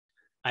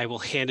I will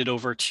hand it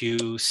over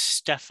to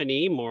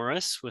Stephanie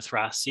Morris with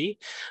RACI,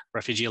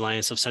 Refugee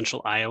Alliance of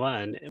Central Iowa.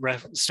 And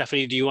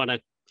Stephanie, do you want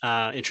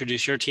to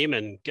introduce your team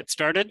and get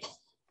started?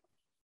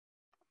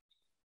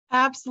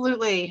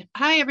 Absolutely.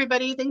 Hi,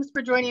 everybody. Thanks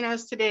for joining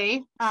us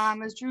today.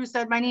 As Drew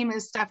said, my name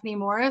is Stephanie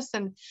Morris,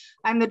 and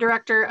I'm the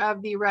director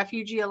of the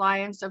Refugee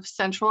Alliance of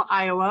Central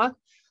Iowa.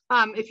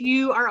 If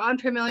you are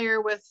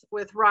unfamiliar with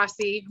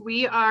RACI,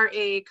 we are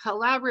a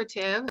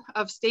collaborative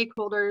of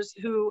stakeholders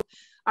who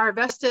are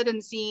vested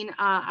in seeing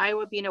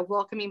Iowa being a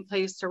welcoming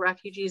place to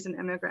refugees and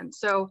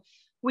immigrants. So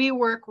we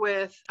work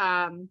with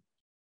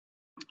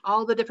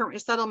all the different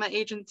resettlement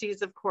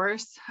agencies, of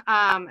course,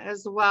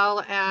 as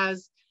well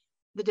as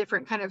the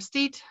different kind of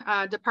state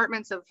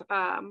departments of,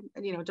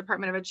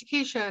 Department of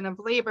Education, of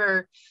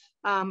Labor,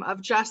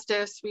 of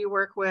Justice. We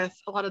work with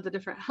a lot of the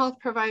different health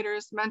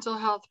providers, mental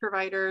health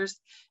providers,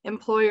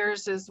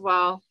 employers as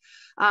well.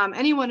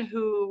 Anyone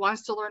who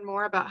wants to learn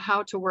more about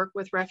how to work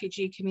with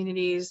refugee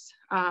communities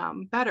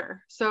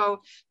better.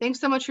 So thanks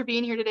so much for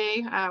being here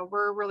today.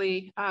 We're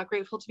really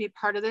grateful to be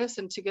part of this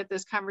and to get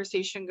this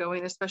conversation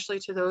going, especially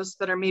to those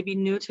that are maybe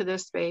new to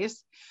this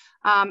space.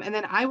 And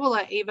then I will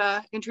let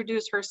Ava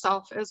introduce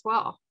herself as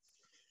well.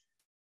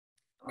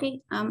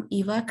 Okay, I'm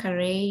Eva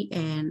Carey,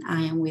 and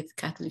I am with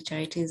Catholic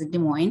Charities in Des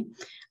Moines,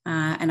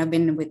 and I've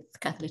been with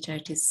Catholic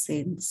Charities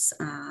since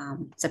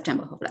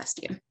September of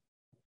last year.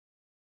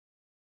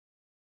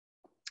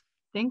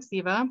 Thanks,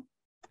 Eva.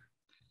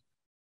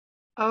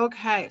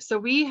 Okay, so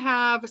we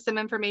have some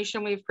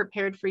information we've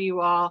prepared for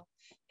you all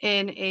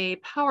in a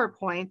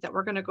PowerPoint that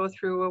we're going to go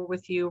through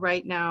with you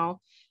right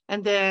now,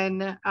 and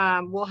then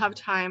we'll have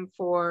time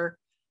for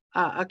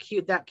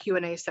that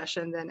Q&A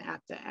session then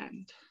at the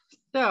end.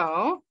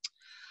 So.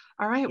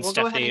 All right, we'll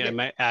Stephanie, go ahead. I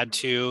might add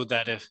too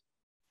that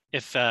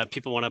if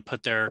people want to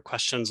put their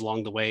questions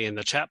along the way in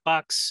the chat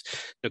box,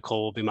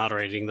 Nicole will be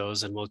moderating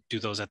those and we'll do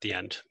those at the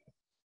end.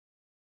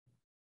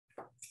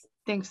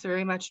 Thanks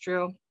very much,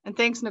 Drew. And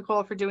thanks,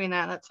 Nicole, for doing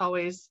that. That's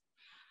always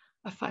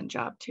a fun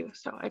job too,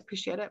 so I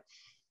appreciate it.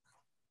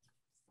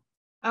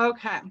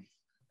 Okay.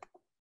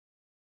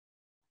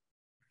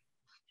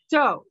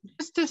 So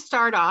just to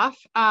start off,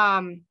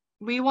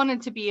 we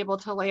wanted to be able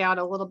to lay out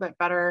a little bit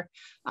better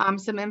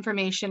some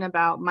information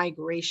about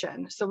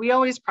migration. So we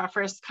always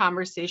preface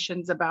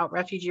conversations about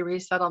refugee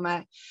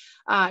resettlement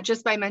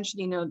just by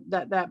mentioning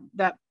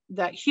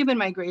that human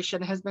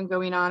migration has been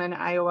going on in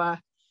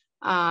Iowa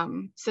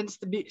since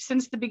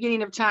the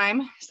beginning of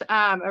time,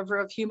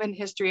 of human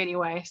history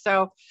anyway.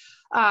 So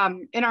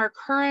in our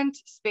current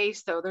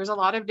space, though, there's a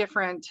lot of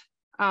different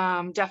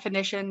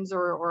definitions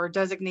or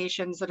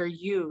designations that are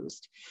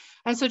used.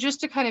 And so just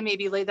to kind of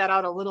maybe lay that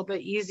out a little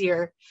bit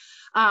easier,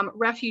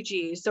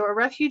 refugees. So a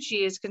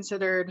refugee is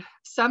considered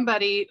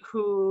somebody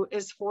who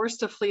is forced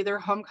to flee their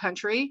home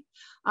country.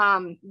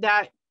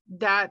 That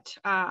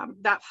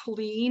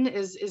fleeing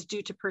is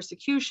due to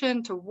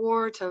persecution, to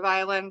war, to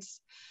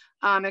violence.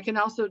 It can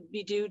also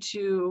be due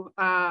to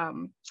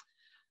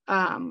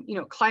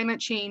climate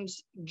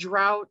change,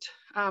 drought,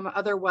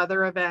 other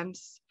weather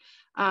events.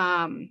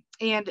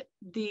 And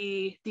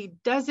the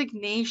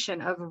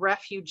designation of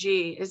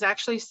refugee is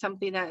actually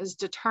something that is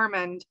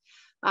determined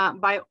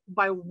by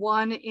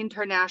one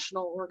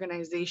international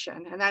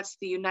organization, and that's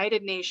the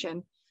United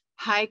Nations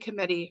High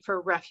Committee for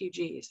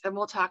Refugees. And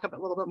we'll talk a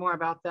little bit more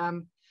about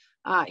them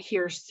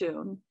here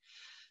soon.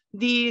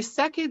 The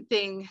second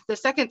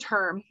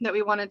term that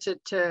we wanted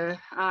to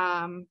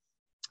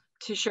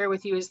share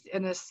with you is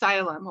an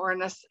asylum, or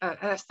an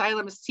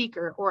asylum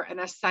seeker, or an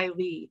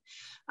asylee.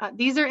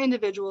 These are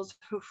individuals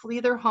who flee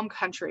their home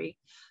country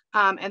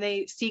and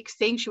they seek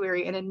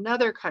sanctuary in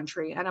another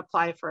country and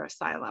apply for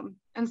asylum.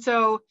 And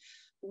so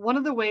one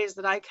of the ways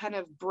that I kind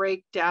of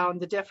break down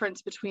the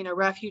difference between a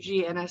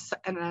refugee and an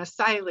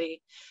asylee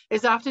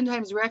is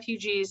oftentimes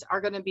refugees are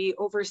going to be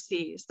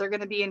overseas. They're going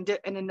to be in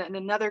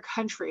another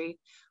country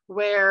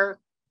where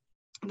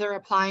they're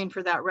applying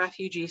for that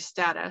refugee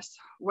status,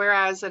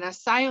 whereas an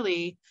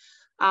asylee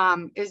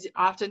is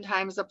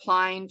oftentimes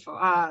applying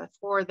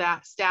for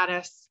that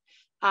status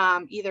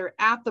either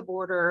at the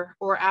border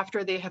or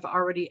after they have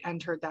already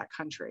entered that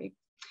country.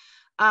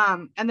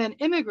 And then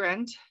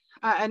immigrant.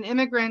 An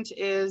immigrant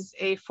is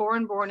a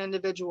foreign-born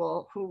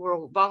individual who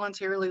will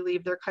voluntarily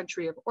leave their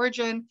country of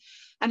origin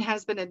and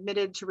has been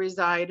admitted to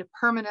reside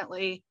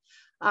permanently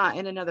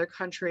in another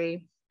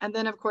country. And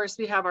then, of course,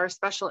 we have our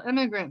special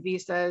immigrant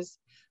visas,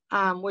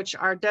 which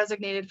are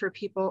designated for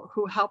people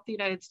who help the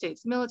United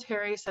States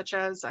military, such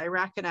as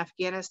Iraq and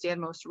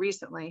Afghanistan most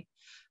recently.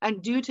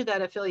 And due to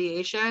that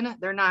affiliation,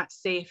 they're not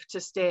safe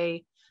to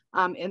stay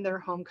in their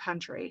home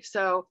country.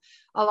 So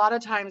a lot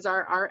of times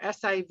our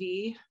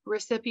SIV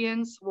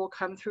recipients will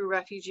come through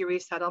refugee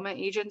resettlement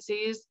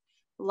agencies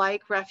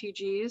like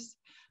refugees.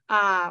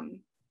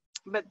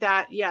 But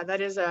that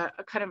is a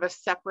kind of a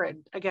separate,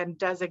 again,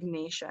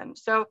 designation.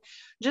 So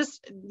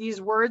just these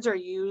words are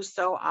used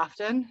so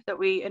often that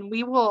we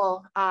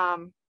will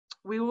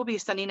be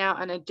sending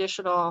out an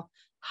additional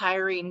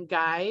hiring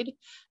guide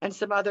and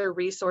some other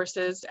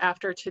resources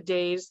after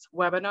today's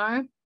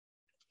webinar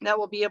that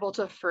will be able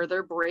to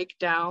further break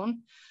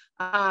down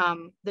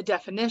the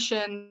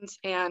definitions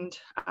and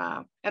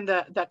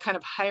the kind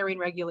of hiring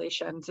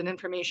regulations and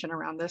information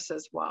around this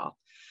as well.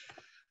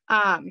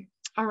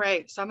 All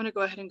right, so I'm going to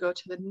go ahead and go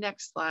to the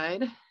next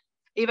slide.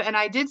 Eva, and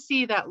I did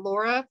see that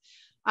Laura,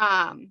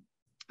 I'm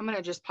going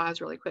to just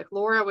pause really quick.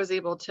 Laura was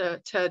able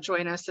to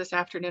join us this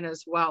afternoon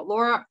as well.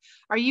 Laura,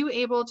 are you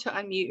able to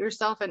unmute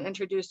yourself and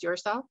introduce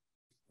yourself?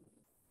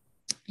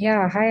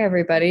 Yeah, hi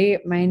everybody.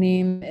 My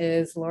name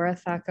is Laura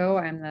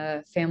Thacko. I'm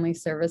the Family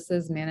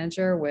Services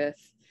Manager with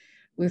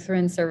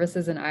Lutheran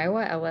Services in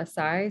Iowa,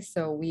 LSI.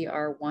 So we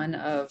are one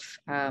of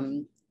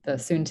the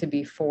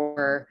soon-to-be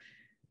 4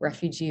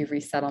 refugee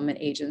resettlement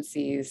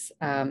agencies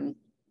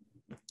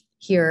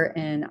here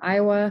in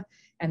Iowa.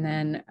 And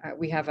then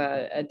we have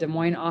a Des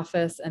Moines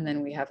office, and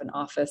then we have an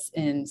office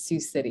in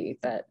Sioux City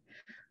that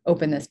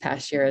opened this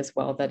past year as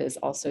well, that is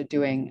also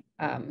doing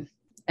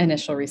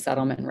initial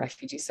resettlement and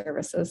refugee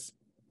services.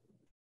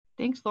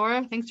 Thanks,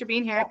 Laura. Thanks for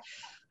being here.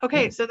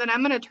 Okay, so then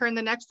I'm going to turn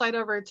the next slide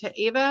over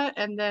to Ava,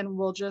 and then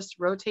we'll just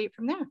rotate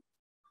from there.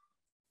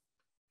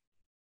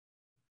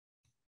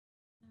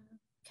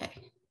 Okay.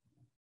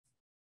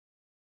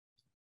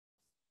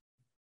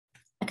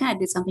 I kind of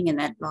did something in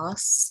that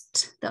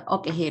lost.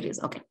 Okay, here it is.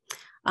 Okay.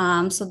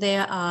 So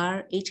there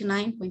are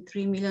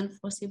 89.3 million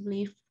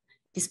forcibly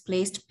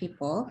displaced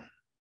people,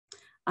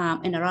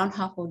 and around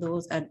half of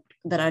those that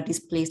are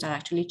displaced are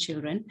actually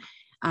children.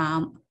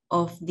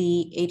 Of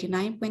the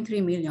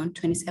 89.3 million,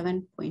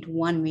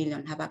 27.1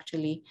 million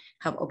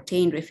have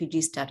obtained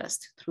refugee status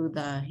through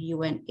the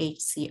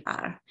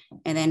UNHCR,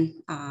 and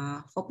then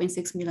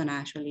 4.6 million are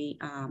actually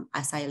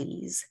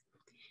asylees.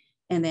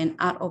 And then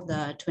out of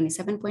the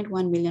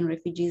 27.1 million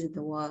refugees in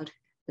the world,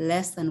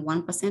 less than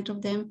 1%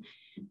 of them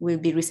will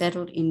be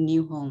resettled in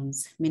new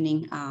homes,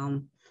 meaning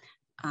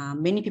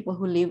many people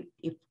who live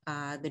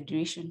the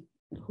duration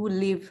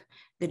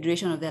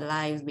of their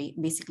lives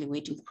basically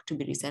waiting to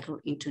be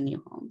resettled into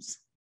new homes.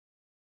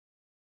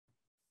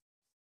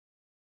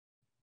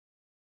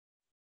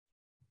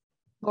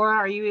 Laura,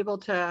 are you able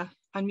to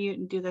unmute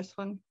and do this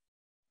one?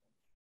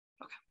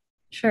 Okay.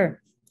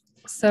 Sure.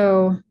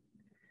 So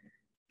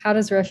how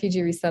does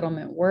refugee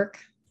resettlement work?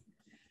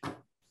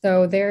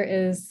 So there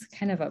is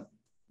kind of a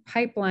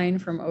pipeline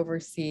from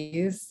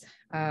overseas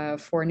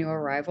for new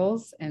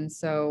arrivals. And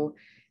so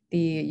the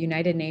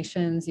United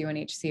Nations,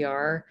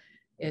 UNHCR,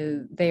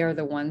 they are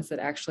the ones that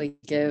actually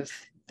give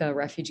the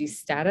refugee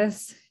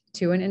status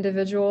to an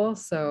individual.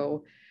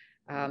 So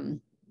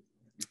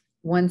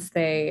once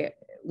they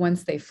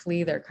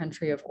flee their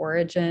country of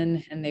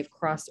origin and they've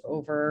crossed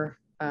over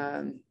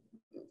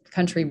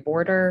country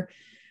border,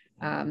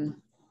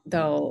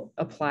 they'll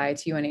apply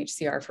to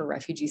UNHCR for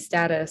refugee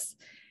status.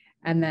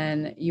 And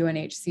then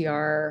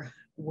UNHCR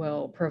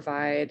will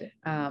provide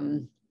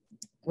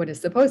what is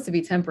supposed to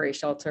be temporary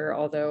shelter,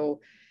 although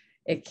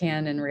it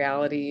can, in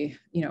reality,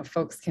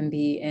 folks can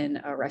be in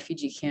a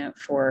refugee camp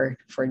for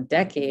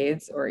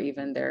decades or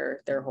even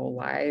their whole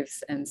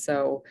lives. And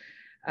so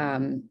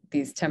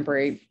these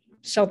temporary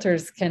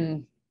shelters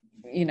can,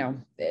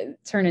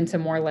 turn into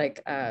more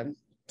like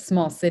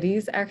small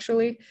cities,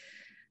 actually.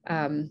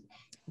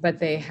 But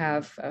they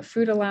have a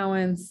food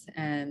allowance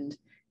and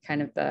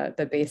kind of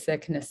the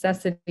basic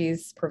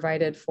necessities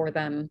provided for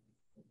them.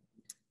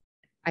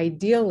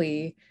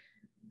 Ideally,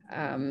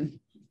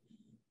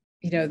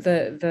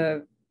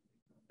 the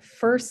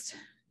first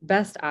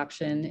best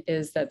option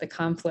is that the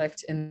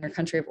conflict in their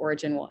country of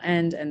origin will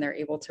end and they're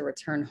able to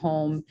return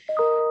home.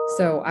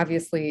 So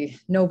obviously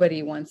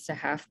nobody wants to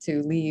have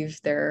to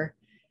leave their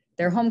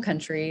home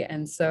country.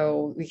 And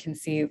so we can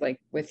see, like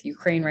with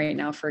Ukraine right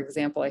now, for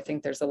example, I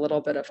think there's a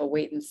little bit of a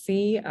wait and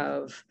see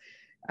of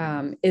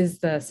is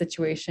the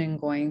situation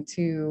going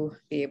to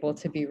be able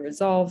to be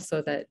resolved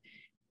so that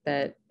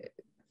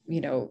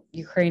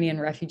Ukrainian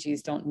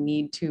refugees don't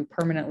need to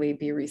permanently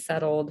be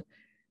resettled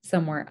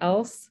somewhere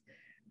else.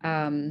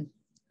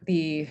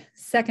 The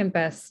second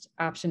best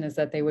option is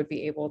that they would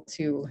be able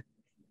to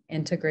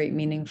integrate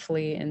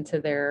meaningfully into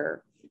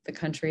the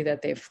country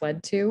that they've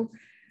fled to.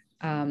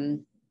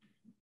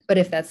 But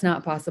if that's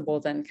not possible,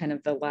 then kind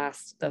of the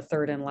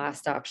third and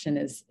last option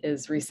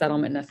is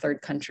resettlement in a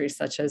third country,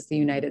 such as the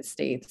United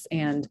States.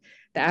 And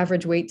the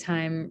average wait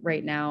time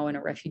right now in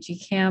a refugee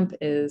camp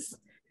is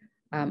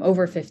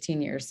over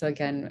 15 years. So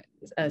again,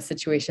 a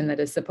situation that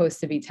is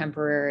supposed to be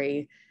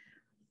temporary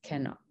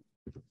can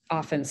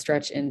often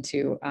stretch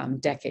into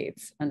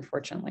decades,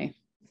 unfortunately.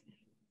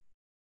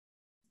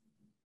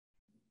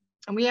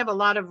 And we have a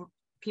lot of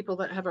people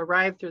that have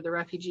arrived through the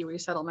refugee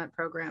resettlement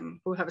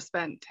program who have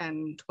spent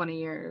 10,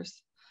 20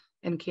 years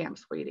in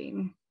camps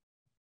waiting.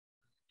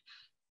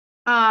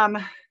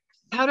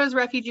 How does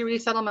refugee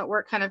resettlement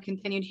work kind of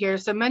continued here?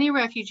 So many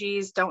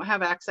refugees don't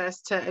have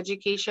access to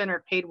education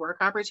or paid work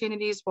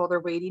opportunities while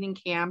they're waiting in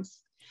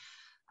camps.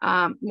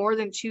 More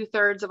than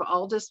 2/3 of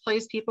all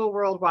displaced people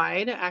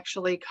worldwide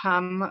actually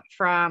come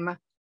from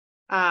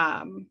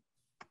a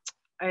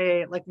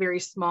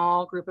very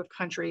small group of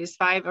countries.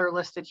 5 are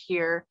listed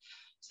here.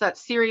 So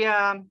that's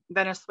Syria,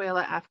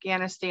 Venezuela,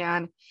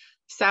 Afghanistan,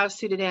 South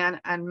Sudan,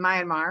 and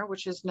Myanmar,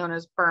 which is known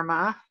as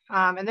Burma.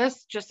 And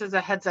this, just as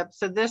a heads up,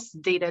 so this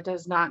data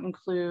does not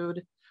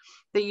include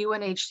the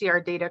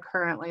UNHCR data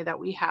currently that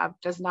we have,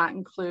 does not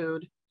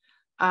include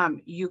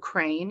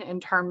Ukraine in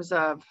terms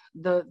of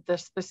the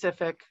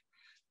specific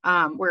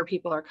where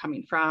people are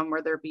coming from,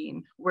 where they're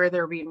being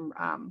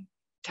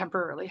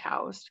temporarily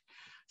housed.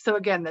 So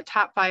again, the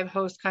top 5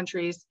 host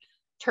countries: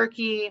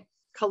 Turkey,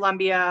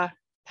 Colombia,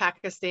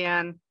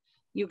 Pakistan,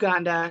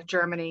 Uganda,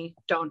 Germany.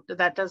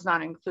 That does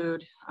not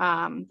include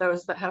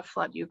those that have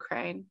fled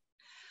Ukraine.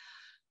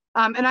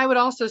 And I would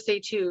also say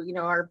too,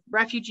 our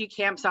refugee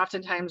camps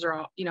oftentimes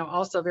are,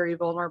 also very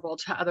vulnerable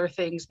to other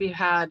things. We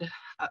had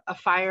a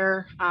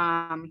fire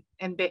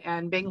in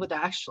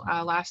Bangladesh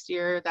last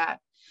year that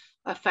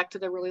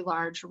affected a really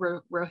large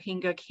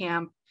Rohingya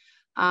camp.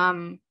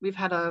 We've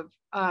had a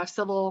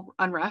civil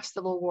unrest,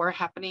 civil war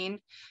happening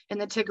in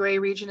the Tigray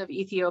region of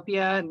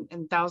Ethiopia,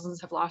 and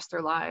thousands have lost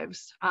their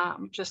lives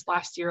just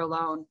last year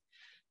alone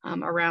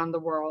around the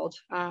world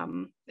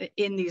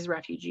in these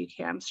refugee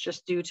camps,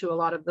 just due to a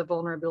lot of the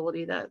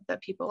vulnerability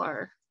that people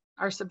are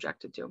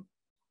subjected to.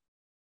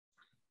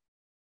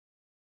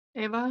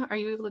 Ava, are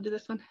you able to do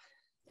this one?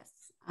 Yes.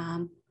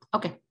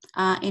 Okay.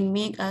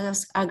 In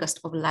August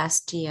of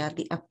last year,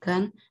 the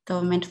Afghan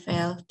government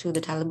fell to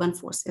the Taliban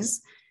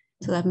forces.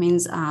 So that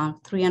means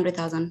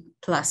 300,000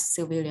 plus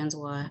civilians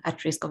were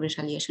at risk of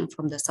retaliation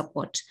from the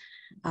support,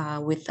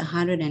 with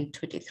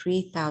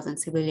 123,000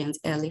 civilians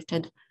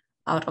airlifted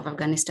out of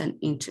Afghanistan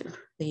into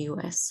the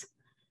US.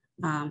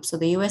 So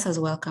the US has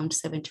welcomed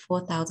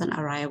 74,000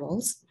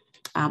 arrivals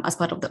as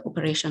part of the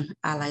Operation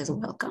Allies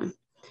Welcome,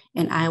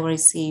 and Iowa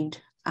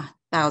received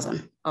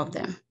 1,000 of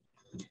them.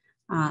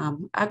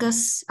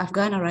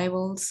 Afghan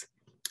arrivals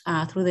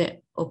through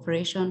the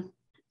Operation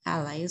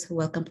Allies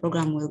Welcome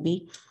program will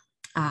be,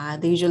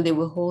 they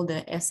will hold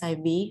the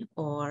SIV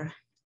or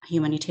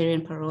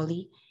humanitarian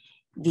parolee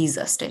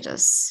visa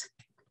status.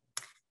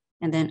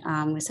 And then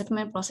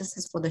resettlement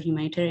processes for the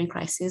humanitarian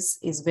crisis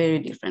is very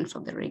different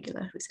from the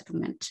regular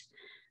resettlement.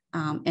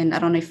 And I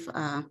don't know if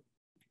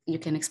you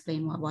can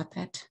explain more about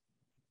that.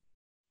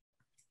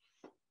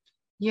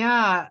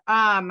 Yeah.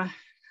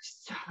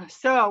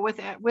 So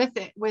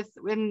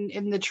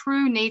in the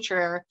true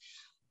nature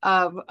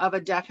of a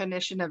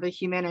definition of a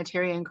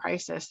humanitarian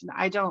crisis, and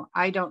I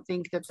don't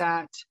think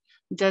that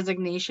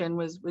designation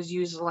was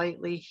used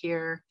lightly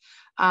here.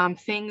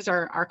 Things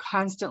are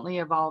constantly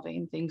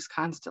evolving, things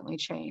constantly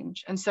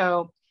change. And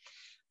so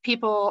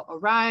people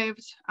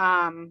arrived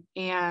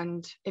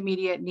and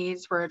immediate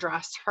needs were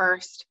addressed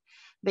first.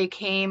 They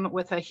came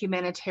with a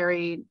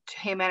humanitarian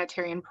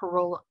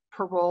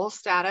parole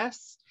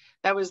status.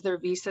 That was their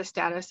visa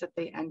status that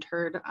they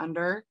entered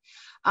under.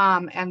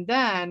 And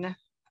then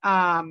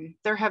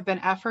there have been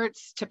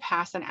efforts to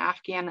pass an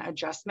Afghan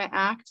Adjustment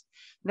Act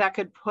that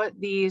could put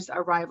these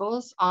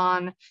arrivals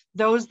on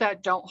those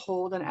that don't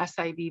hold an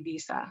SIV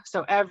visa.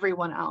 So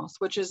everyone else,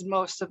 which is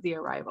most of the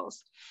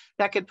arrivals,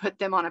 that could put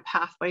them on a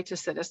pathway to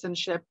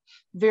citizenship,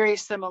 very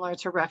similar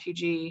to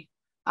refugee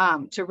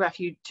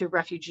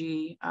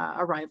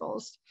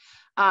arrivals.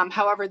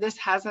 However, this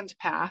hasn't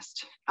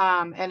passed,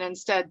 and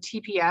instead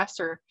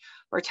TPS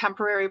or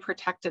temporary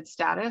protected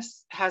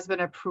status has been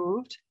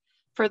approved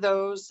for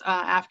those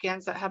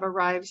Afghans that have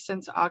arrived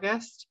since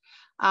August.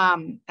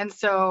 And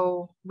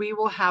so we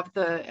will have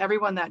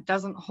everyone that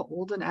doesn't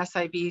hold an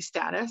SIV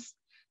status,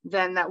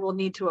 then that will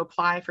need to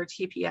apply for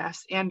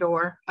TPS and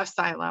or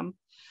asylum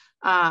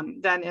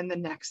then in the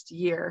next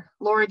year.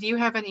 Laura, do you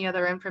have any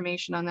other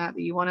information on that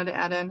you wanted to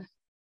add in?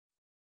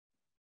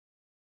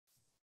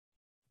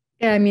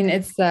 Yeah, I mean,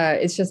 it's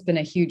just been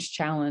a huge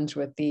challenge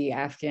with the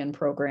Afghan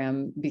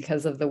program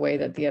because of the way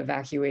that the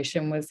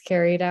evacuation was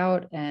carried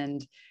out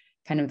and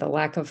kind of the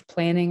lack of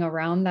planning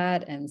around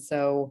that. And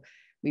so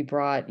we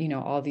brought,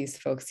 all these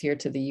folks here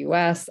to the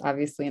US,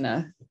 obviously in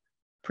a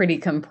pretty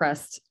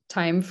compressed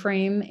time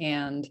frame,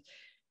 and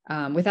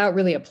without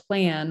really a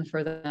plan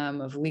for them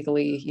of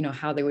legally,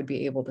 how they would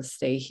be able to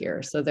stay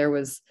here. So there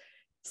was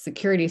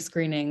security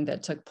screening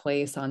that took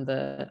place on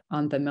the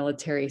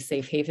military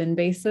safe haven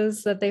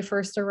bases that they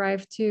first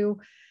arrived to,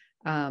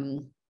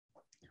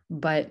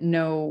 but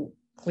no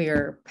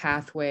clear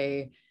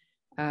pathway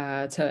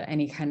to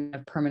any kind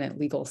of permanent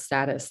legal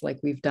status like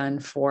we've done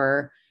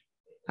for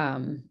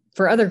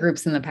other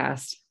groups in the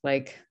past,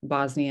 like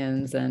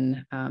Bosnians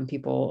and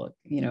people,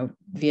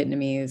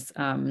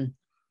 Vietnamese.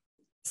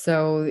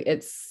 So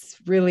it's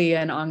really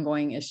an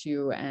ongoing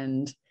issue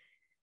and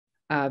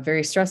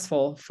very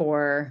stressful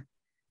for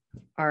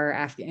our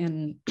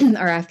Afghan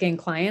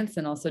clients,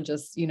 and also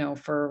just,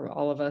 for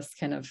all of us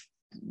kind of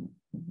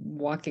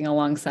walking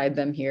alongside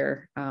them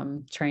here,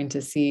 trying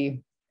to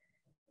see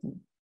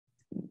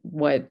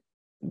what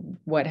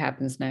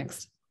happens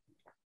next.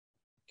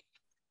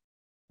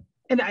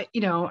 And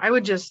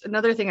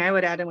another thing I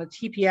would add in with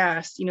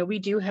TPS, we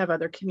do have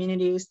other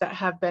communities that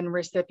have been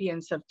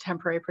recipients of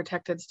temporary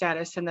protected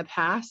status in the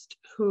past,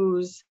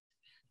 whose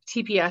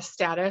TPS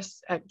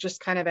status at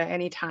just kind of at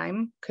any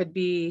time could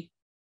be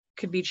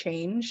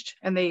changed.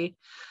 And they,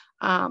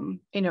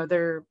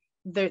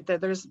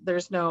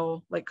 there's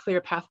no like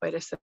clear pathway to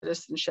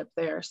citizenship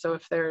there. So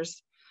if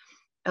there's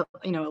a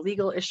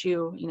legal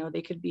issue,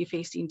 they could be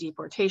facing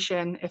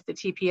deportation. If the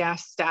TPS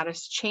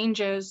status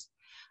changes,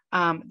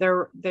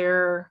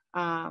 their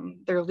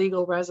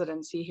legal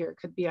residency here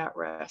could be at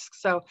risk.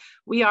 So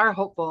we are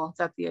hopeful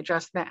that the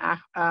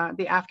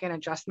Afghan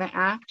Adjustment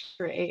Act,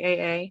 or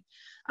AAA,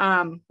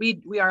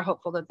 we are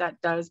hopeful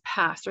that does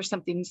pass, or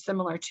something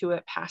similar to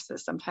it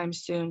passes sometime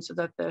soon, so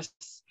that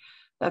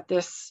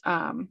this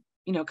kind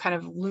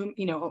of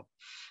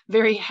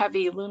very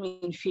heavy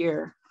looming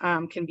fear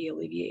can be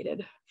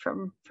alleviated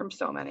from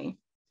so many.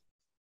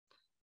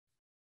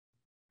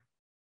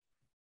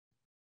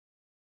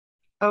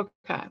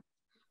 Okay.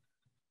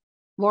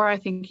 Laura, I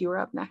think you were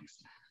up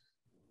next.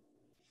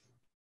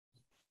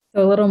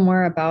 So a little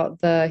more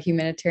about the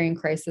humanitarian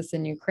crisis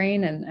in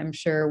Ukraine, and I'm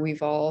sure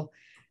we've all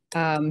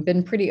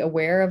been pretty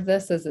aware of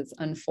this as it's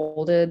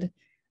unfolded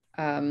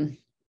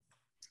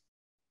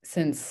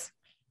since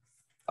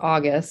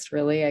August,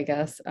 really, I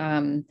guess.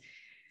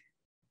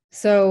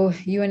 So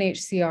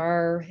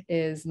UNHCR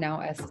is now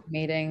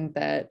estimating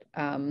that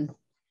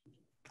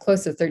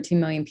close to 13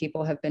 million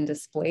people have been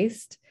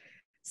displaced.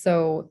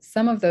 So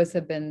some of those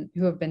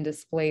who have been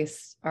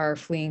displaced are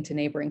fleeing to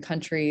neighboring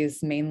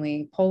countries,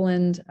 mainly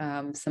Poland,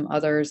 some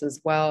others as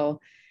well.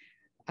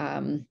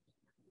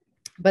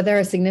 But there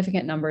are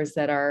significant numbers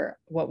that are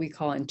what we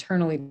call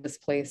internally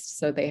displaced.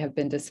 So they have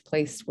been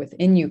displaced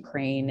within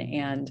Ukraine.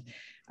 And,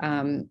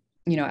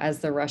 as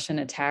the Russian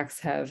attacks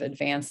have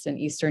advanced in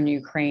eastern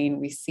Ukraine,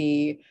 we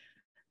see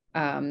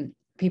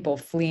people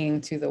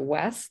fleeing to the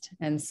west.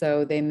 And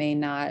so they may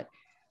not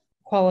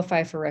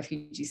qualify for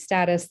refugee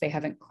status. They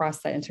haven't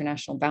crossed that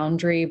international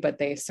boundary, but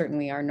they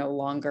certainly are no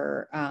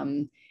longer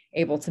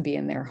able to be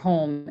in their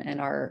home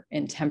and are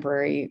in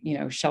temporary,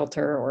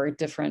 shelter or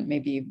different,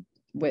 maybe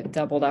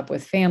doubled up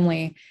with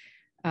family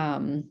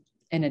in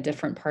a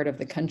different part of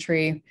the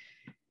country.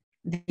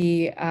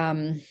 The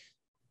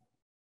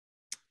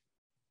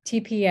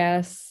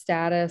TPS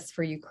status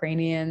for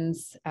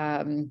Ukrainians,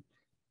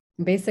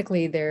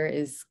 basically there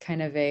is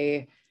kind of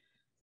there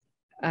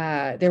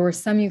were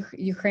some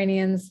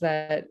Ukrainians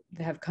that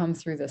have come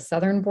through the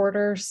southern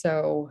border.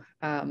 So,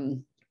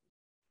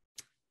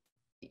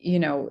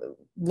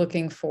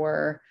 looking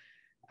for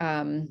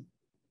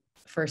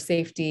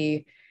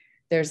safety.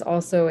 There's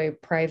also a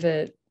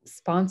private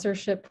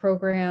sponsorship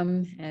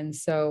program. And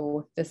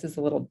so this is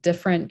a little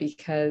different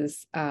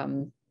because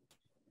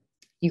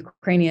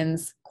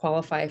Ukrainians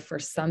qualify for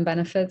some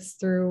benefits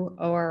through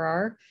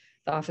ORR,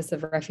 the Office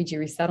of Refugee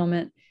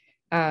Resettlement.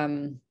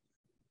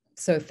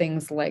 So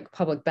things like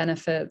public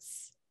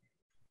benefits,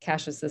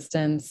 cash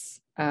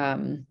assistance,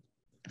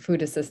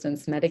 food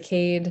assistance,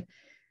 Medicaid,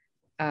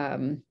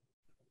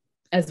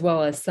 as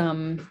well as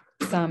some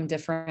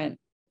different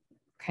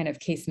kind of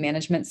case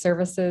management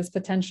services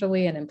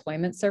potentially and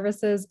employment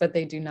services, but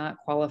they do not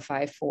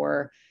qualify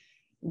for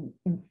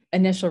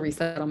initial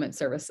resettlement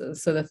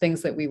services. So the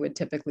things that we would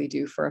typically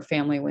do for a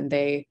family when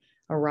they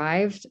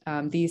arrived,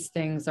 these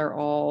things are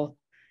all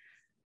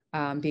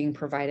being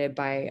provided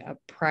by a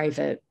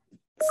private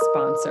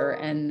sponsor.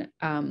 And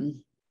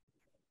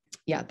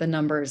the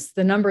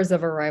numbers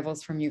of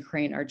arrivals from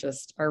Ukraine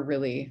are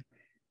really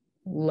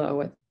low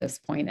at this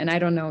point. And I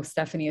don't know,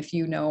 Stephanie, if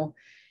you know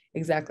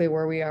exactly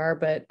where we are,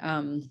 but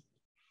the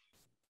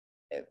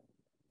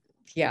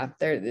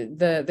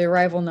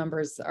arrival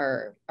numbers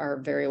are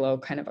very low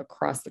kind of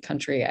across the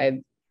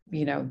country.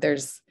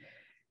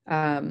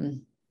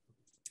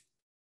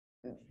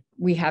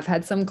 We have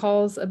had some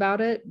calls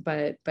about it,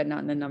 but not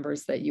in the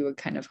numbers that you would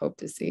kind of hope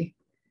to see.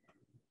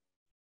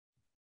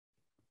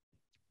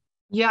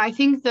 Yeah, I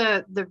think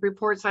the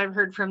reports I've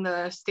heard from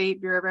the State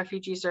Bureau of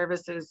Refugee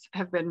Services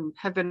have been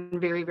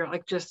very, very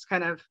like just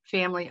kind of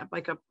family,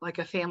 like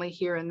a family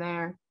here and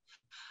there.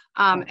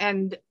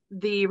 And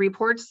the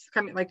reports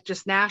coming like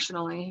just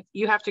nationally,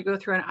 you have to go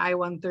through an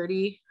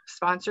I-130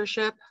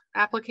 sponsorship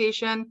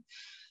application,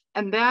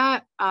 and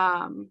that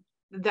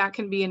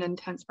can be an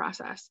intense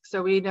process.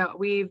 So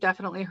we've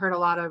definitely heard a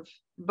lot of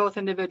both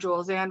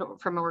individuals and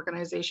from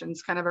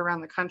organizations kind of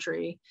around the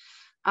country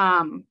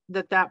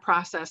that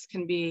process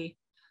can be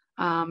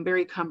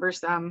very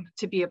cumbersome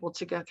to be able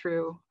to get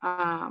through.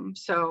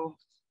 So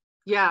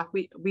yeah,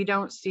 we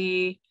don't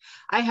see,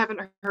 I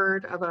haven't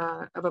heard of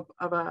a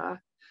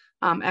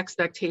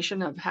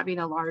expectation of having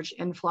a large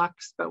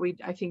influx, but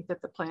I think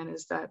that the plan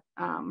is that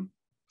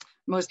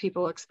most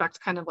people expect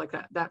kind of like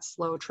that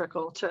slow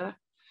trickle to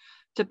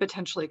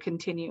potentially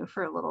continue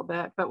for a little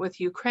bit. But with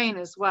Ukraine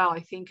as well, I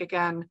think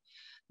again,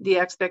 the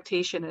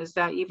expectation is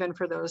that even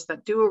for those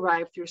that do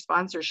arrive through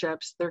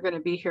sponsorships, they're going to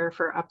be here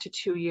for up to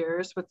 2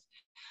 years with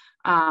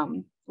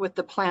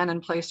the plan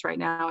in place right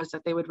now is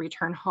that they would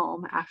return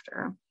home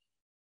after.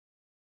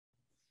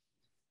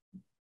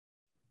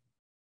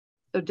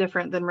 So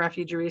different than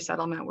refugee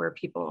resettlement, where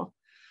people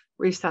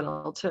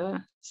resettle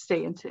to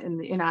stay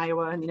in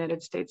Iowa and the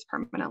United States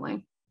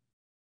permanently.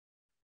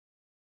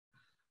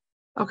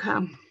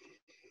 Okay.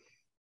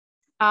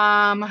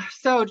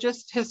 So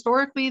just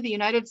historically, the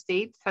United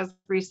States has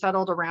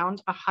resettled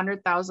around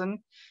 100,000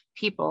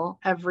 people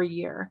every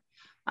year.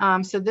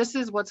 So this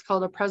is what's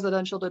called a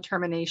presidential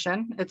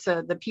determination.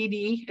 The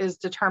PD is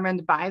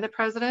determined by the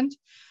president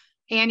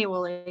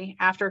annually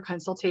after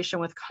consultation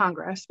with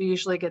Congress. We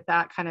usually get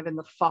that kind of in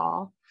the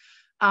fall.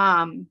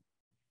 And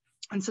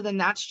so then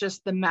that's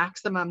just the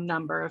maximum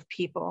number of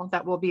people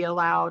that will be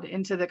allowed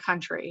into the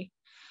country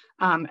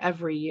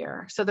every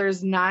year. So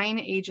there's 9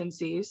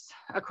 agencies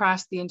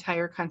across the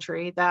entire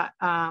country that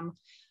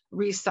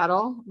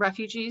resettle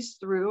refugees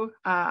through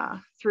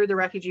the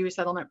Refugee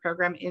Resettlement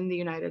Program in the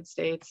United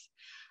States.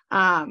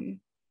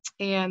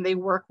 And they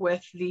work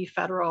with the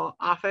Federal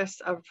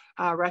Office of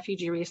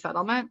Refugee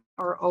Resettlement,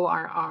 or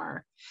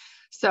ORR.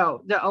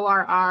 So the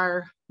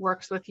ORR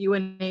works with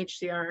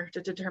UNHCR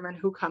to determine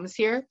who comes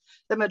here.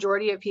 The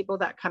majority of people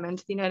that come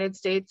into the United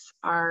States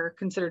are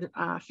considered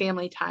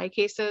family tie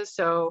cases.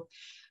 So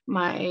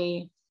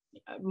my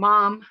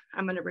mom,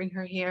 I'm going to bring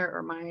her here,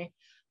 or my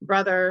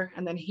brother,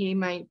 and then he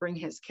might bring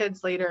his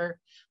kids later.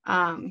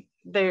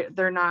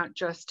 They're not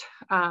just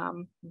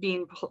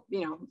being,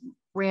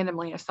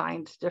 randomly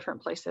assigned to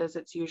different places.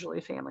 It's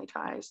usually family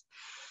ties.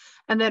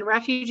 And then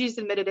refugees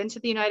admitted into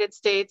the United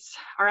States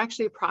are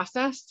actually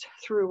processed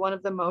through one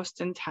of the most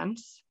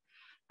intensive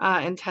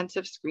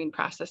screen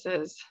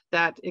processes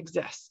that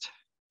exist.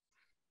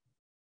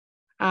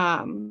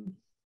 Ava,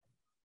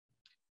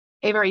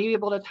 are you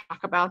able to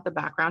talk about the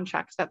background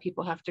checks that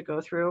people have to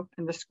go through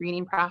and the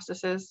screening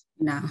processes?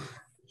 No.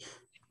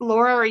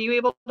 Laura, are you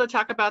able to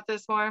talk about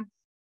this more?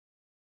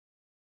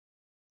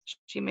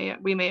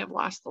 We may have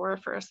lost Laura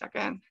for a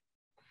second.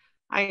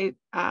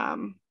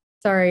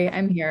 Sorry,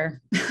 I'm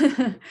here.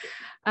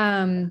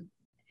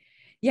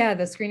 Yeah,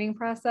 the screening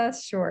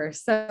process, sure.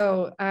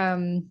 So,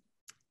 I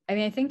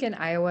think in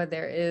Iowa,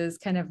 there is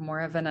kind of more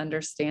of an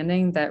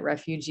understanding that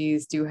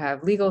refugees do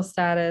have legal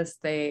status.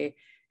 They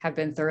have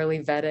been thoroughly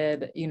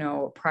vetted,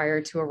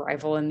 prior to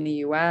arrival in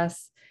the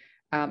US.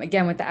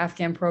 Again, with the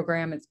Afghan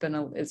program,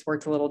 it's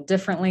worked a little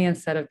differently.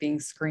 Instead of being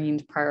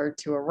screened prior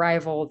to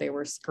arrival, they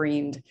were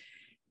screened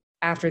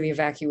after the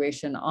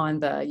evacuation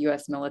on the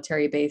US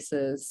military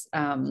bases,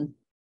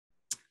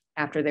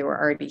 after they were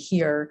already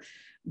here.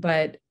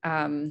 But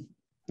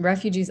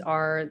refugees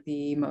are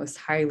the most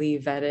highly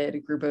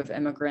vetted group of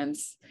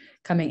immigrants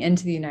coming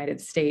into the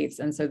United States.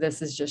 And so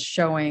this is just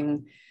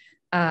showing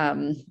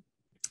a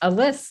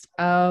list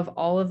of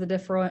all of the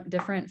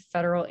different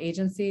federal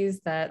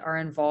agencies that are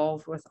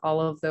involved with all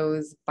of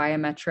those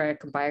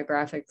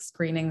biographic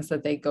screenings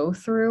that they go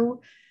through,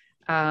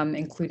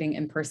 including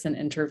in-person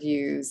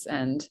interviews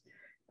and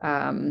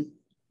a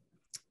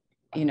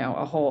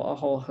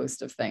whole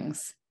host of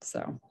things.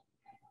 So,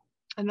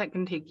 and that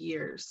can take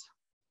years.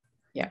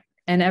 Yeah,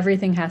 and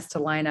everything has to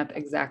line up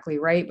exactly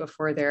right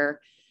before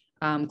they're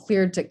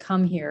cleared to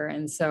come here.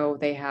 And so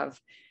they have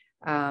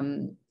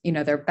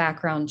their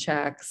background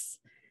checks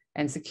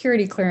and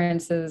security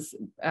clearances,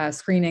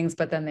 screenings,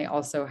 but then they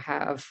also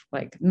have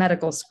like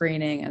medical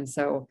screening. And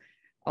so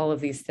all of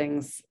these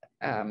things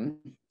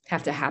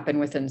have to happen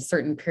within a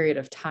certain period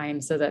of time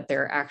so that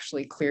they're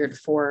actually cleared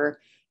for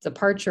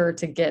departure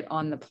to get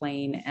on the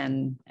plane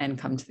and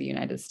come to the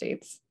United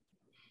States.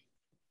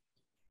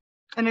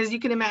 And as you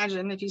can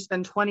imagine, if you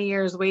spend 20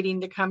 years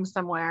waiting to come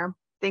somewhere,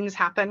 things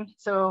happen.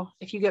 So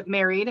if you get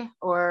married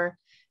or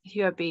if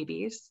you have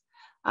babies,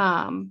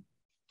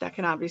 that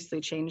can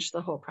obviously change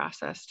the whole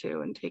process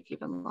too and take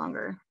even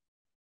longer.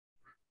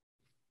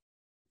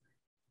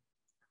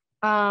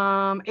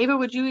 Ava,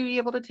 would you be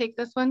able to take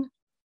this one?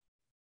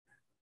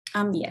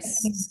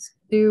 Yes.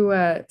 Do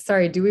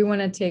we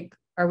want to take,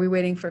 are we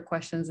waiting for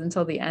questions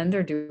until the end,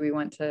 or do we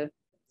want to?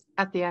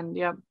 At the end,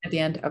 yep. At the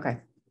end, okay.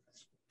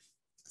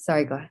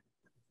 Sorry, go ahead.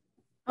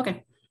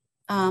 Okay.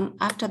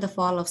 After the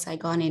fall of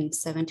Saigon in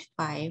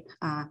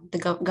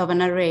 1975,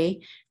 Governor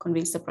Ray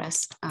convinced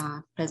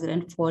the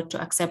President Ford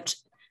to accept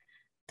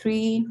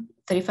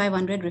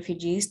 3,500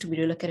 refugees to be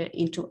relocated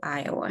into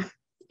Iowa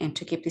and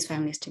to keep these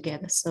families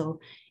together. So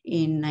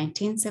in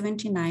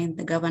 1979,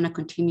 the governor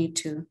continued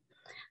to,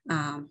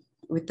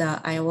 with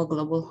the Iowa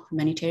Global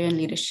Humanitarian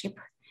Leadership,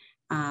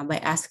 by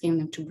asking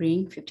them to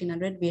bring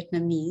 1,500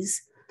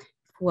 Vietnamese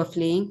who were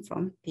fleeing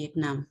from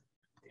Vietnam.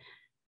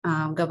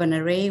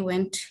 Governor Ray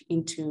went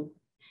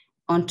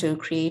on to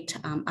create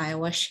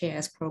Iowa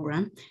Shares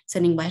program,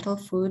 sending vital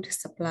food,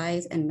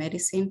 supplies, and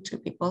medicine to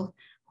people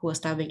who were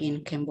starving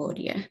in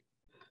Cambodia.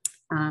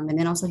 And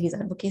then also his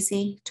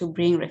advocacy to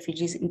bring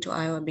refugees into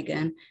Iowa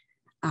began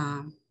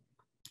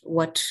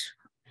what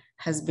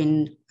has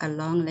been a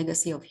long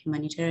legacy of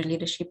humanitarian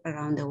leadership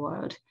around the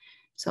world.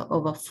 So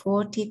over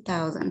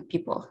 40,000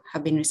 people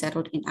have been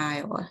resettled in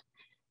Iowa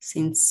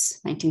since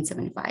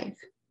 1975.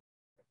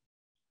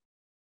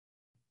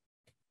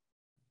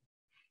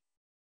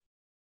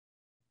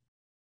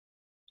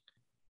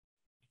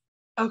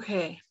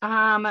 Okay,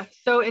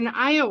 so in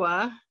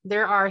Iowa,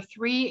 there are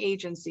 3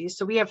 agencies.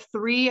 So we have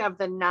 3 of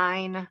the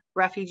 9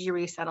 refugee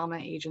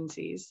resettlement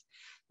agencies.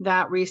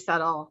 that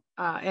resettle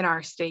in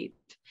our state.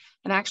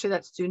 And actually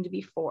that's soon to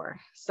be 4.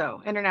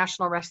 So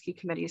International Rescue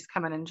Committee is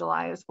coming in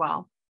July as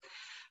well.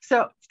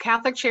 So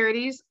Catholic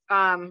Charities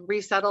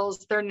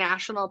resettles, their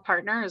national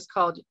partner is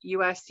called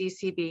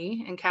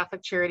USCCB, and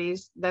Catholic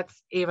Charities,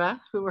 that's Ava,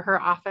 her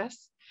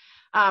office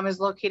is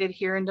located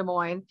here in Des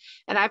Moines.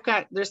 And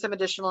there's some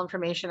additional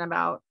information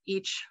about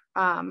each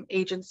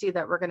agency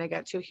that we're going to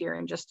get to here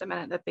in just a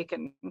minute that they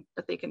can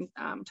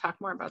talk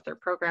more about their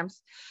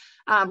programs.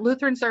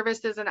 Lutheran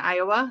Services in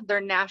Iowa,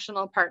 their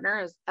national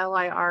partner is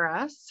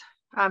LIRS.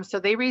 So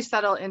they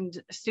resettle in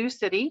Sioux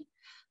City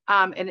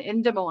and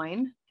in Des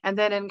Moines. And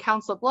then in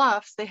Council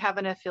Bluffs, they have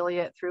an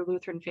affiliate through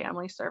Lutheran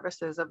Family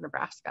Services of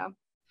Nebraska.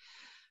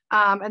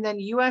 And then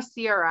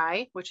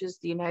USCRI, which is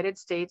the United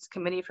States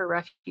Committee for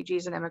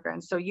Refugees and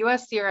Immigrants. So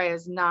USCRI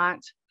is not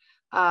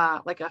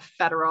like a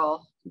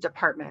federal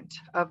department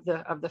of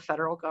the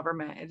federal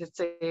government.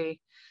 It's a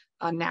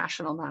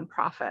national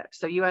nonprofit.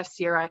 So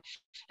USCRI,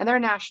 and their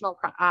national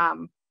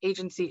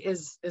agency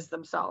is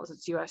themselves,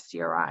 it's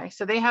USCRI.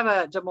 So they have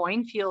a Des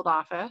Moines field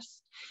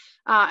office.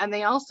 And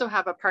they also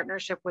have a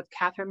partnership with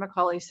Catherine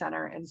McCauley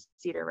Center in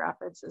Cedar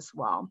Rapids as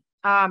well.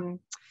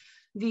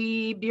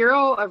 The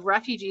Bureau of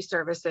Refugee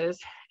Services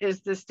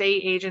is the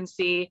state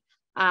agency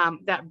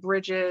that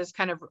bridges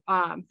kind of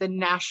the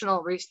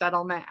national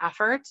resettlement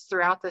efforts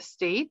throughout the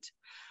state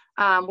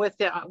with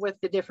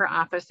the different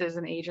offices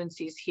and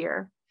agencies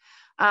here.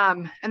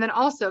 And then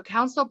also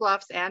Council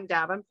Bluffs and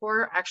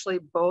Davenport actually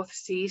both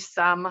see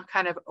some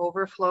kind of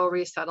overflow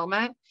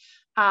resettlement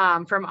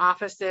from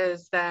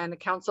offices. Then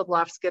Council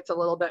Bluffs gets a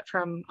little bit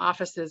from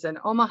offices in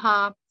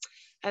Omaha,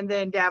 and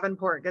then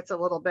Davenport gets a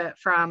little bit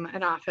from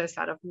an office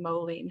out of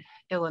Moline,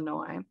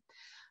 Illinois.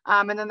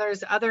 And then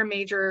there's other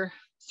major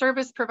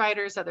service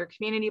providers, other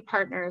community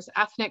partners,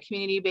 ethnic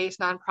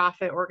community-based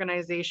nonprofit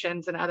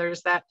organizations, and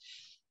others that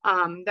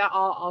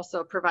all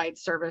also provide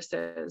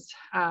services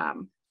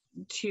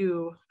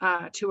to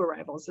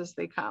arrivals as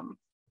they come.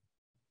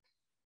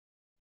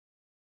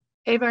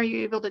 Ava, are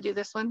you able to do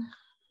this one?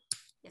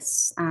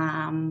 Yes,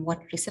 what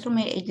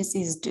resettlement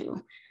agencies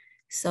do.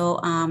 So,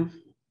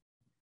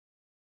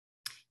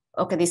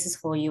 okay, this is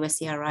for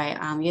USCRI.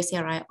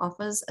 USCRI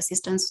offers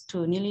assistance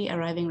to newly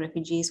arriving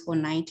refugees for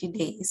 90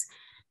 days,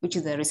 which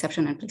is the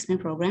reception and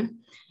placement program.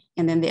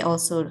 And then they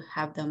also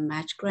have the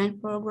match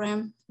grant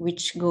program,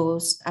 which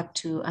goes up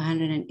to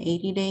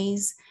 180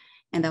 days.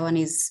 And that one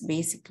is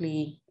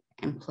basically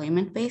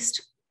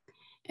employment-based.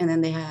 And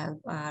then they have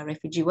a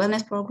refugee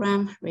wellness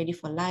program, Ready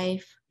for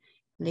Life,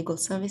 legal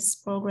service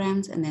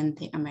programs, and then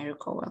the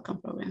AmeriCorps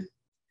Welcome Program.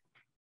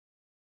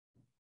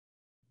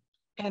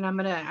 And I'm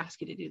going to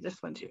ask you to do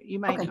this one too. You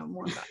might know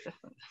more about this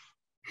one.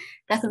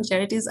 Catholic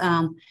Charities.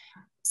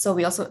 So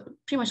we also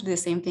pretty much do the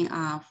same thing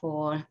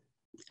for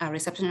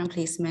reception and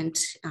placement,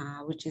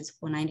 which is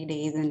for 90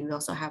 days. And we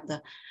also have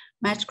the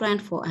match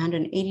grant for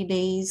 180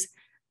 days,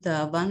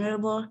 the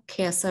vulnerable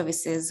care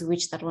services,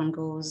 which that one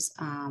goes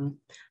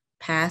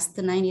past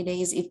the 90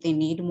 days if they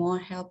need more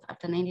help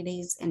after 90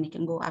 days, and it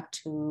can go up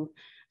to,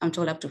 I'm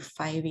told, up to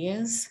 5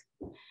 years.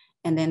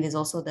 And then there's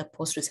also the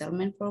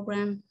post-resettlement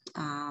program,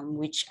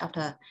 which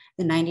after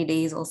the 90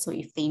 days also,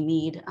 if they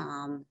need,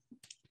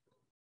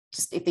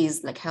 just if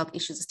there's like health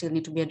issues that still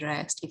need to be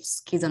addressed, if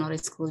kids are not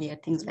at school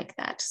yet, things like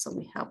that. So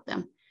we help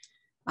them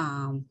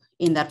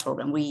in that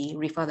program. We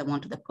refer them on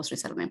to the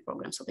post-resettlement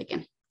program so they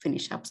can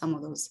finish up some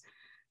of those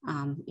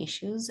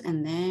issues.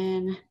 And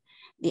then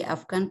the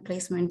Afghan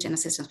Placement and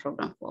Assistance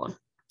Program for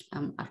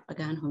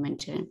Afghan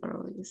humanitarian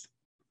parolees.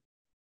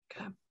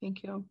 Okay,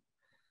 thank you.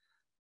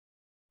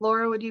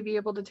 Laura, would you be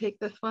able to take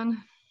this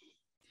one?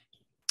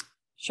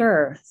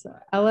 Sure. So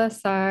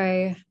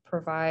LSI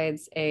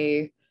provides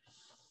a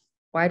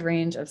wide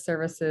range of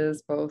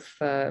services, both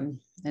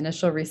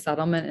initial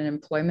resettlement and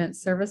employment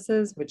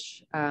services,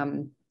 which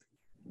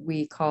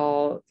we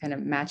call kind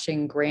of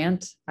matching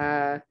grant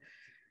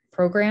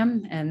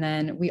program. And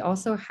then we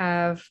also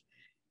have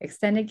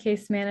extended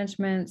case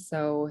management.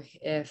 So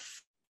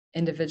if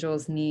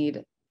individuals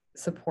need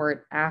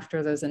support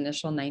after those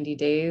initial 90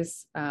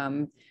 days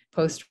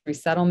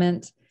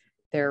post-resettlement,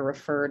 they're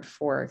referred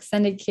for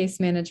extended case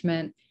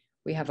management.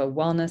 We have a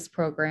wellness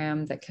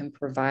program that can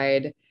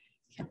provide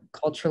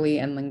culturally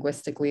and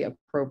linguistically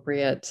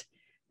appropriate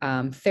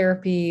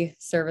therapy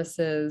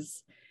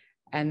services.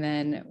 And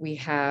then we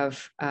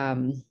have a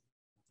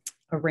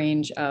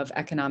range of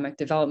economic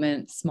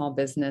development, small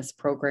business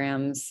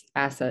programs,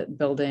 asset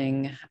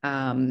building.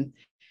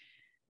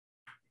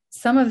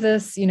 Some of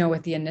this, you know,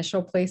 with the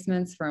initial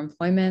placements for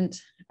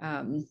employment,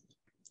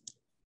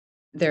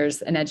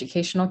 there's an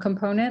educational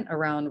component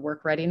around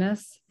work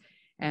readiness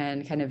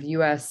and kind of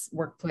US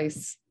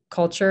workplace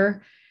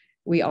culture.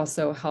 We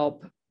also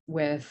help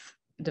with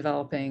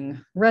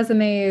developing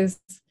resumes,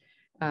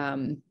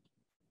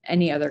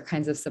 any other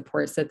kinds of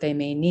supports that they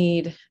may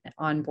need,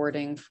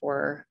 onboarding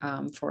for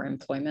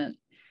employment,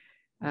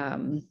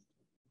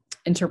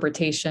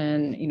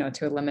 interpretation, you know,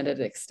 to a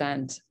limited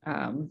extent,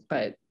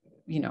 but,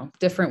 you know,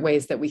 different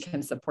ways that we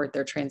can support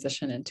their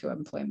transition into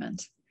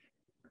employment.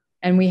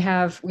 And we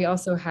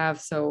also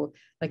have, so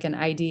like an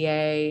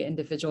IDA,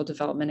 individual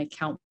development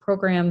account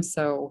program.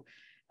 So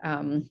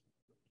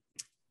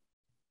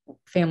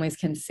families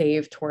can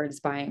save towards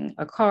buying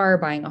a car,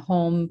 buying a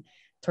home,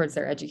 towards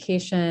their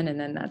education, and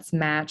then that's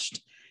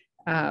matched,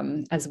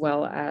 as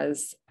well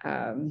as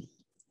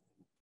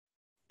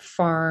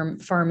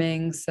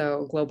farming,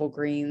 so global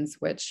greens,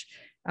 which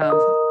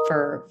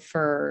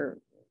for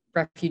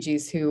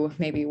refugees who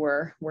maybe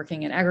were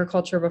working in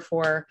agriculture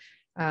before,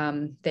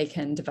 they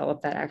can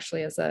develop that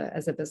actually as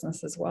a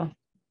business as well.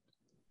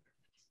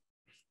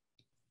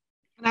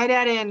 And I'd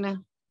add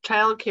in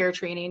childcare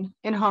training,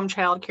 in-home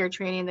childcare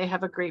training. They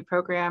have a great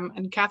program,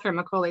 and Catherine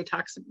McCauley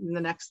talks in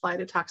the next slide.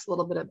 It talks a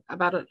little bit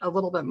about it a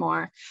little bit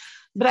more,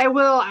 but I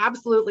will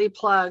absolutely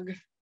plug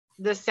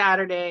this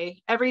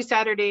Saturday, every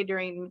Saturday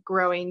during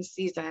growing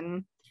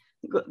season,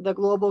 the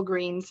Global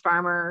Greens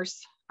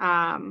farmers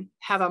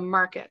have a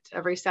market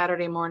every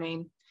Saturday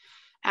morning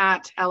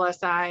at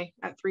LSI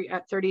at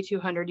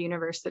 3200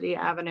 University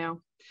Avenue.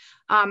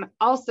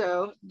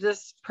 Also,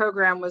 this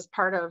program was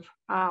part of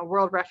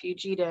World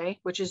Refugee Day,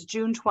 which is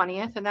June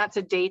 20th, and that's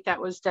a date that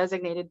was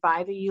designated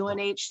by the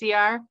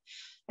UNHCR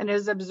and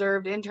is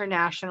observed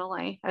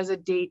internationally as a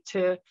date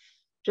to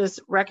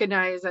just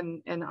recognize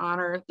and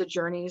honor the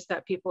journeys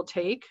that people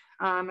take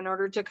in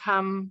order to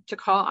come to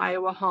call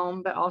Iowa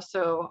home, but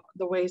also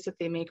the ways that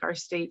they make our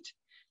state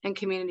and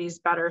communities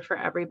better for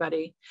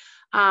everybody.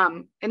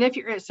 And if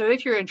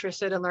you're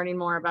interested in learning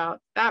more about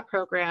that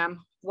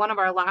program, one of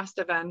our last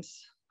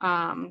events,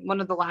 one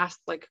of the last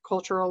like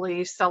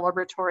culturally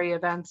celebratory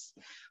events,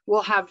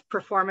 we'll have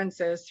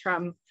performances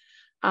from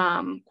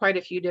quite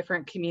a few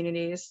different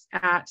communities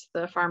at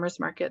the farmers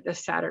market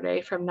this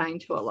Saturday from 9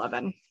 to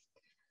 11.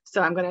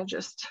 So I'm going to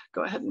just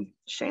go ahead and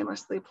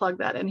shamelessly plug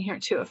that in here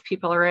too, if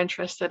people are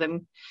interested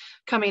in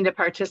coming to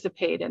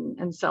participate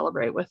and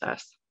celebrate with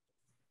us.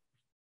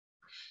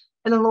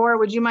 And then Laura,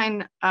 would you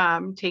mind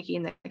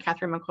taking the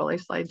Catherine McCauley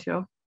slide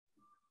too?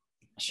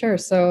 Sure.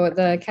 So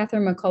the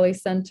Catherine McCauley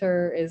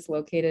Center is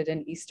located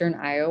in Eastern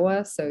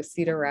Iowa, so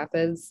Cedar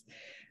Rapids.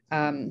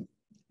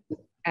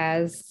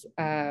 As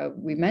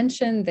we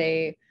mentioned,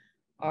 they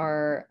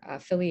are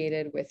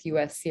affiliated with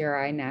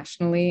USCRI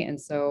nationally, and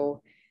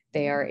so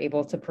they are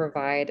able to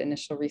provide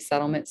initial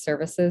resettlement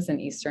services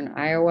in Eastern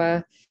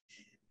Iowa.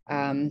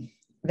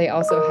 They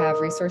also have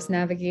resource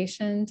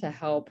navigation to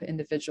help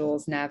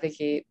individuals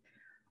navigate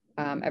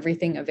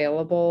everything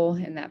available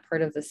in that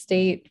part of the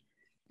state,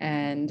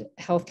 and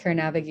healthcare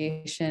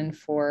navigation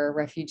for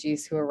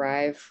refugees who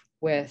arrive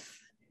with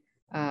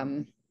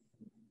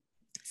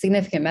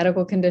significant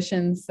medical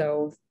conditions.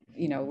 So,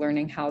 you know,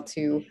 learning how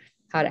to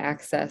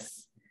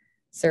access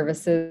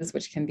services,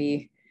 which can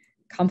be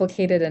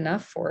complicated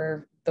enough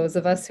for those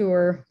of us who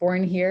were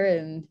born here,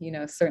 and, you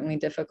know, certainly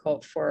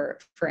difficult for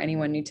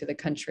anyone new to the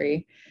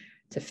country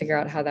to figure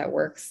out how that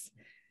works.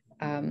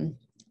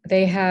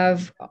 They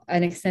have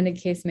an extended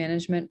case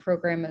management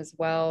program as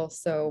well.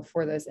 So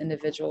for those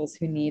individuals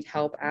who need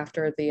help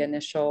after the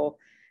initial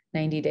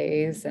 90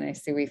 days, and I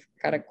see we've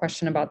got a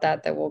question about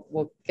that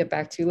we'll get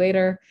back to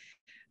later,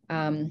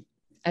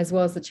 as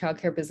well as the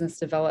childcare business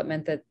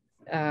development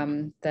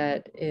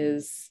that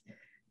is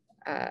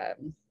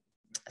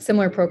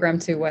similar program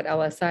to what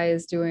LSI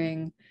is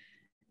doing,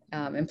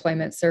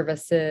 employment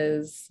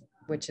services,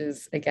 which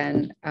is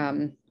again,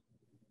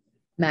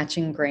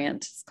 matching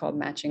grant. It's called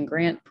matching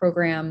grant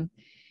program,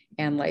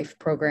 and life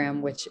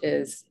program, which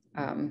is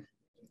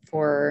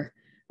for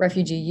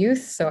refugee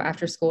youth. So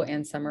after school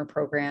and summer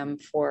program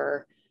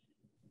for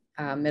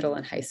middle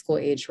and high school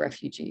age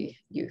refugee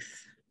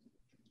youth.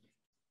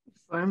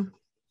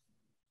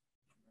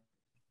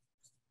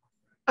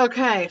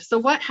 Okay, so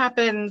what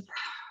happens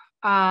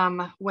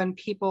when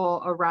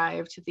people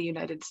arrive to the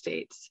United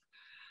States,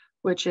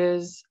 which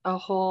is a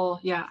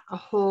whole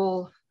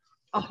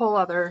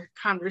other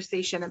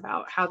conversation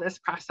about how this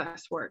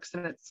process works,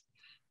 and it's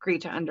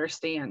great to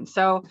understand.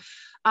 So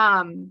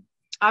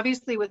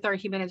obviously with our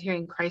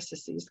humanitarian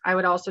crises, I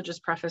would also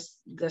just preface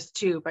this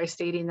too by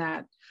stating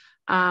that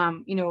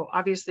you know,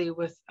 obviously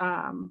with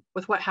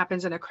what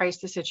happens in a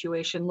crisis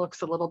situation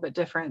looks a little bit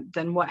different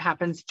than what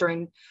happens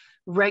during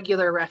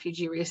regular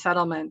refugee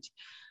resettlement.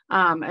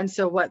 And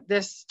so what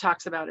this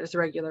talks about is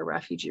regular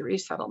refugee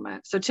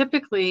resettlement. So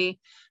typically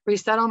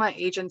resettlement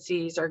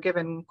agencies are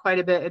given quite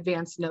a bit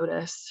advance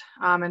notice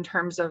in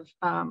terms of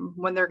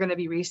when they're going to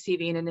be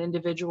receiving an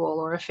individual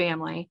or a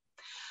family.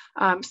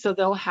 So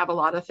they'll have a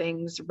lot of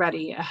things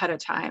ready ahead of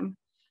time,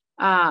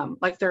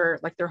 like their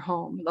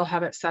home. They'll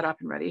have it set up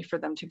and ready for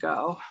them to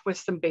go with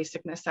some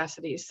basic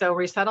necessities. So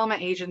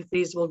resettlement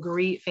agencies will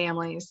greet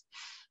families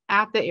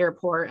at the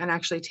airport and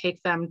actually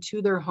take them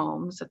to their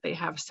homes that they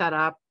have set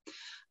up.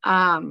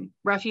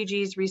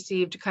 Refugees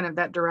received kind of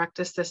that direct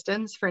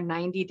assistance for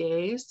 90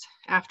 days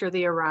after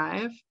they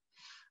arrive.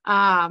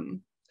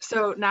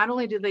 So not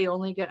only do they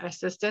only get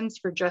assistance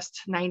for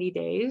just 90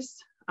 days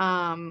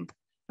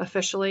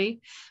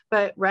officially,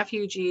 but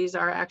refugees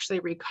are actually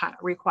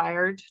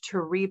required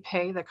to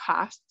repay the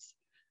costs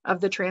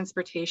of the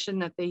transportation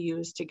that they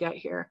use to get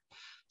here.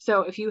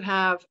 So if you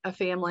have a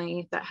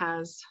family that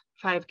has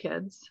 5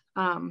 kids,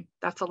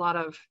 that's a lot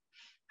of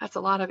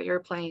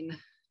airplane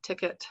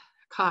ticket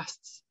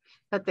costs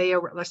that they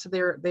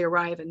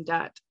arrive in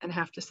debt and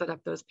have to set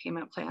up those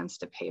payment plans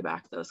to pay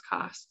back those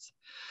costs.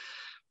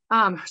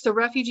 So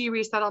refugee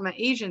resettlement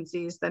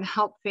agencies then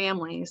help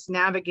families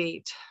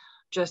navigate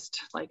just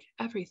like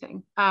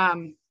everything,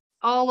 all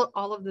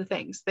of the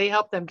things. They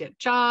help them get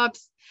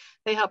jobs,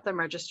 they help them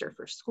register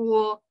for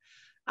school.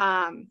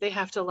 They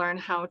have to learn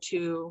how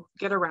to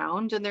get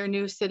around in their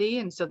new city.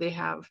 And so they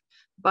have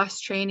bus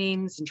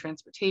trainings and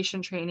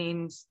transportation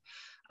trainings.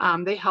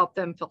 They help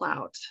them fill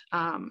out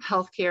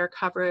healthcare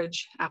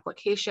coverage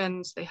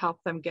applications. They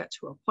help them get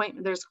to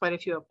appointments. There's quite a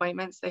few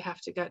appointments they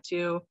have to get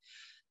to.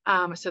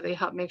 So they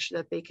help make sure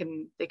that they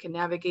can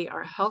navigate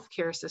our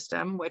healthcare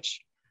system,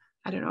 which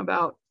I don't know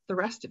about the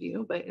rest of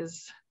you, but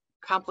is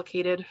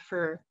complicated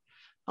for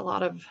a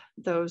lot of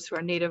those who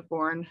are native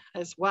born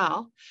as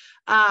well.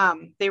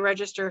 They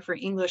register for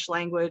English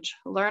language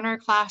learner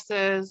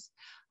classes,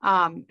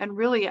 and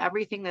really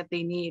everything that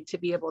they need to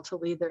be able to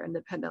lead their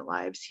independent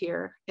lives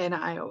here in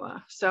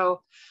Iowa.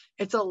 So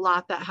it's a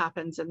lot that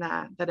happens in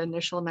that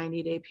initial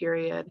 90-day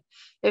period.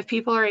 If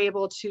people are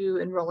able to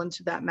enroll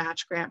into that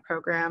match grant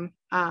program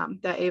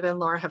that Ava and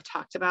Laura have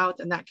talked about,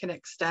 and that can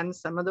extend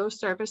some of those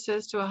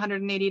services to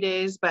 180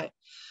 days, but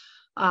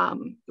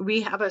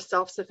we have a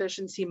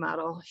self-sufficiency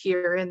model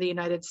here in the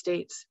United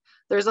States.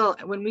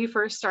 When we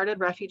first started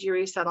refugee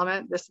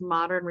resettlement, this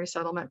modern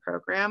resettlement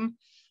program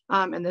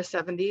in the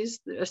 70s,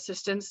 the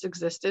assistance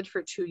existed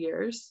for 2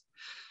 years.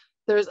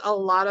 There's a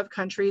lot of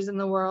countries in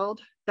the world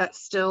that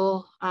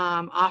still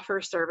offer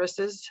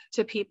services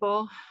to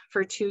people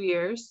for 2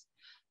 years.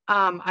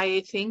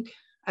 I think,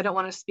 I don't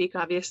want to speak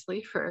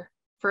obviously for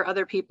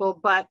other people,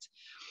 but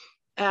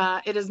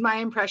it is my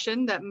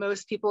impression that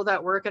most people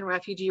that work in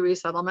refugee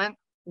resettlement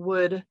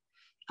would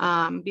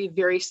be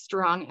very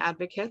strong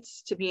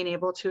advocates to being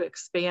able to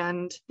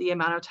expand the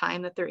amount of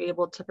time that they're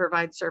able to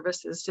provide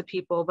services to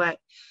people. But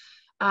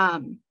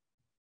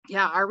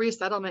yeah, our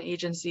resettlement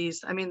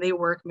agencies, I mean, they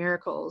work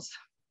miracles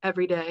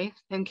every day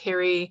and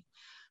carry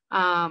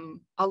a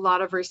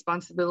lot of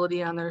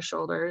responsibility on their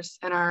shoulders,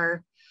 and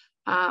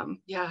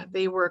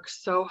they work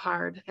so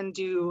hard and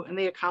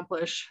they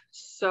accomplish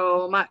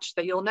so much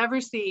that you'll never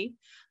see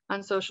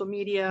on social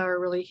media or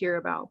really hear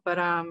about, but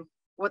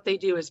what they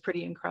do is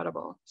pretty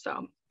incredible.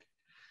 So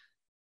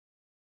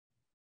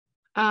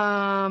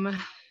Ava,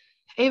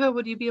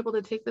 would you be able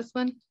to take this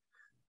one?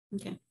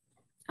 Okay.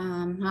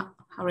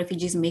 How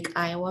refugees make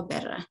Iowa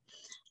better.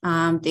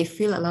 They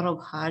fill a lot of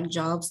hard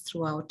jobs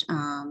throughout,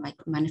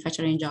 like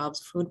manufacturing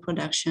jobs, food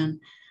production,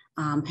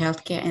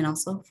 healthcare, and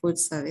also food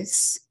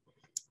service.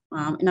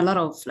 In a lot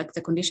of like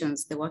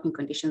the working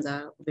conditions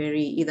are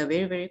either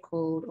very, very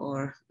cold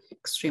or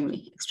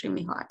extremely,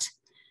 extremely hot.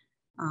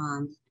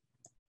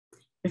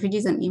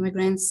 Refugees and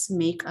immigrants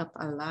make up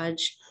a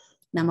large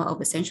number of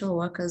essential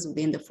workers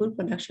within the food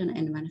production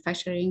and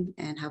manufacturing,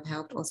 and have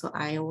helped also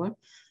Iowa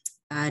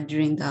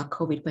during the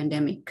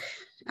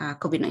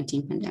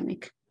COVID-19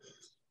 pandemic.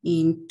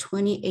 In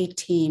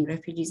 2018,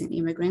 refugees and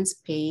immigrants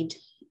paid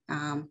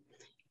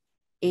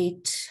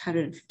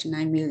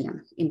 $859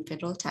 million in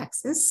federal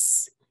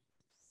taxes.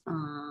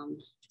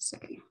 Just a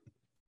second.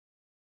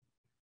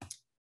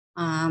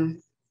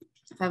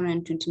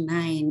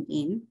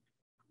 529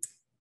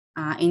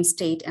 in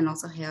state, and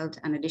also held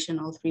an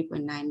additional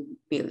 3.9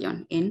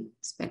 billion in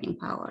spending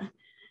power.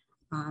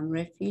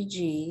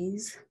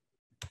 Refugees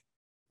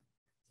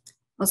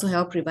also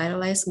help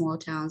revitalize small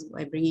towns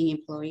by bringing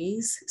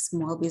employees,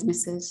 small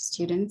businesses,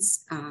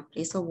 students,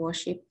 place of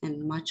worship,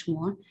 and much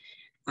more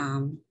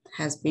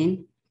has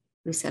been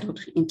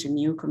resettled into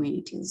new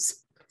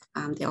communities.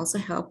 They also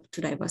help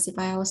to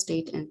diversify our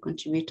state and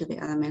contribute to the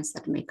elements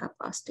that make up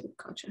our state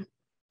culture.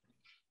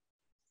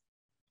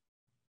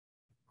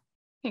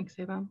 Thanks,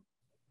 Ava.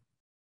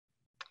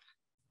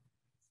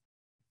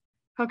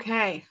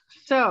 Okay,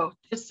 so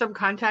just some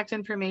contact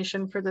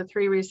information for the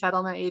 3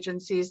 resettlement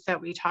agencies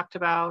that we talked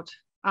about.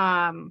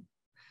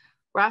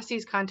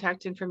 RACI's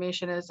contact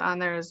information is on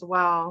there as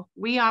well.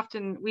 We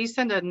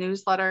send a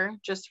newsletter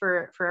just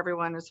for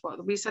everyone as well.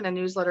 We send a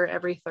newsletter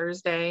every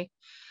Thursday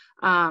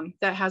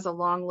that has a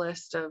long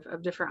list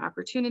of different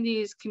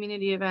opportunities,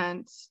 community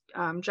events,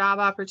 job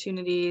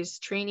opportunities,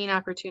 training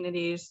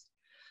opportunities,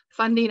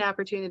 funding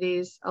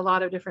opportunities, a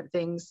lot of different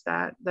things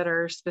that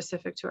are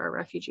specific to our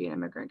refugee and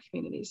immigrant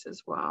communities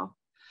as well,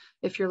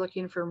 if you're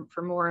looking for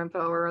more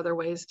info or other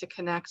ways to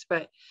connect.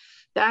 But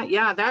that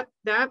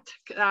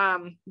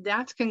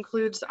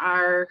concludes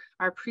our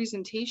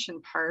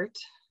presentation part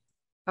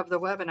of the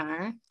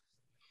webinar.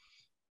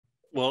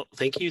 Well,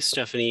 thank you,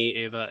 Stephanie,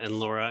 Ava, and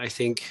Laura. I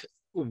think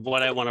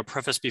what I want to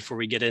preface before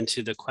we get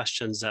into the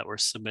questions that were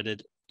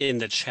submitted in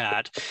the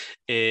chat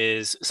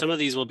is some of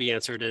these will be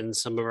answered in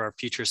some of our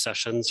future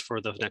sessions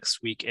for the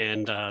next week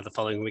and the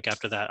following week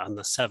after that on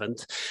the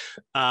 7th.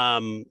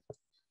 I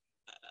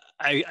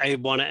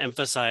want to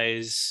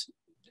emphasize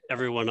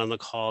everyone on the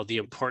call the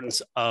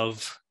importance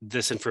of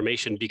this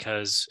information,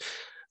 because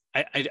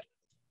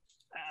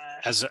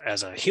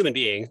as a human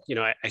being,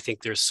 I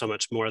think there's so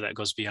much more that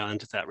goes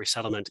beyond that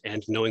resettlement,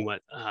 and knowing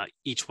what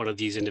each one of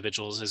these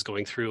individuals is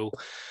going through,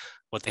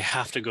 what they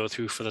have to go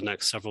through for the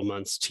next several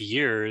months to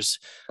years,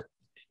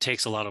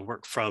 takes a lot of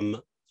work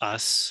from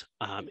us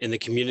in the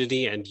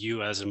community and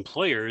you as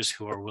employers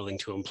who are willing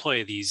to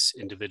employ these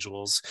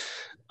individuals.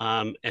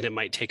 And it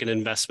might take an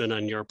investment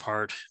on your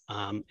part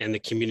and the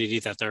community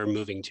that they're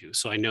moving to.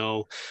 So I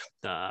know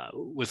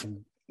with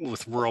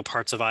rural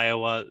parts of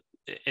Iowa,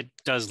 it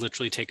does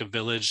literally take a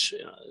village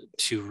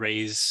to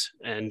raise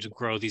and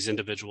grow these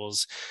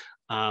individuals.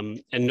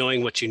 And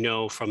knowing what you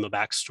know from the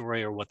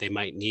backstory or what they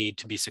might need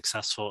to be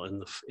successful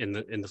in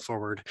the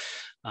forward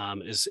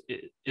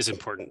is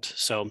important.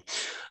 So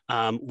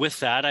with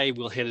that, I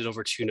will hand it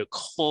over to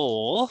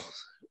Nicole.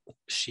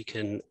 She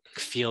can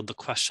field the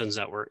questions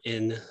that were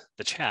in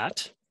the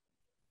chat.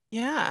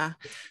 Yeah,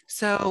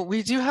 so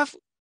we do have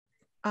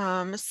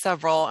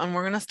several, and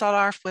we're going to start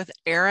off with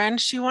Erin.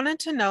 She wanted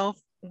to know,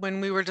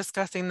 when we were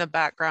discussing the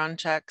background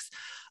checks,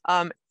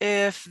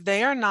 if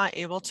they are not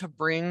able to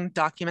bring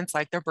documents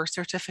like their birth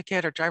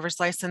certificate or driver's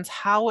license,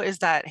 how is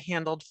that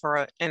handled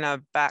in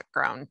a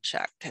background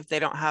check if they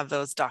don't have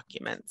those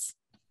documents?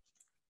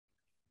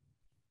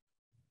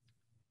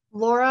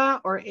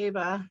 Laura or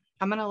Ava,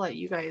 I'm going to let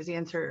you guys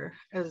answer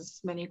as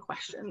many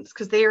questions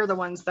because they are the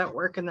ones that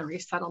work in the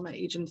resettlement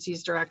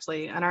agencies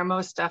directly and are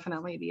most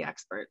definitely the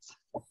experts.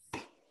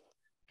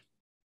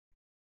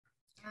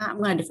 I'm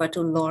going to defer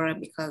to Laura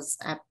because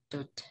I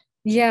don't.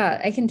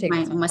 Yeah, I can take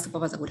my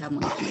supervisor would have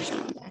more information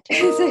on that.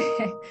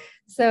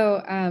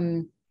 So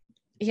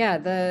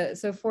yeah,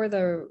 so for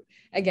the,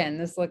 again,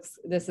 this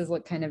is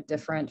kind of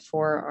different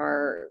for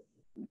our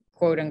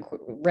quote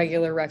unquote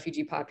regular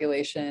refugee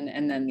population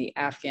and then the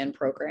Afghan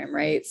program,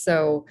 right?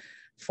 So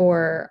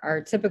for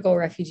our typical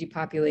refugee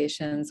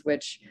populations,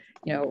 which,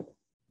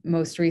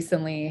 most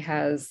recently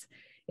has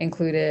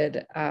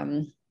included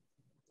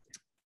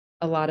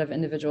a lot of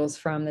individuals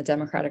from the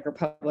Democratic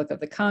Republic of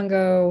the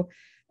Congo,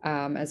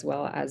 as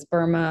well as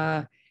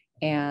Burma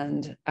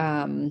and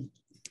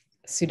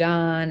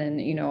Sudan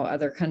and,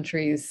 other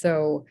countries.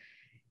 So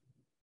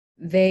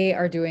they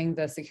are doing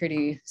the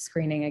security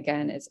screening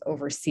again, it's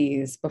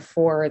overseas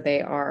before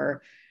they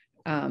are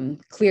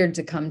cleared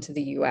to come to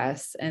the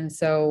US. And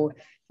so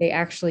they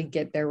actually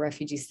get their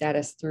refugee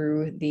status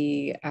through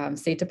the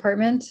State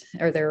Department,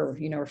 or they're,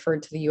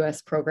 referred to the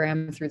US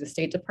program through the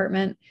State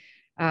Department.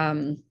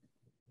 And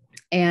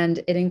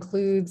it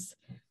includes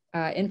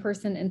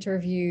in-person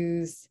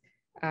interviews.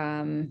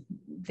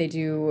 They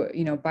do,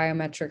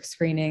 biometric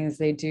screenings.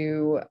 They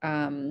do,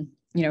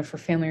 for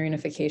family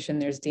reunification,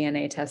 there's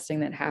DNA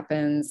testing that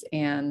happens.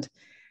 And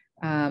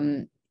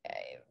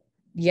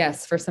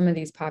yes, for some of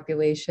these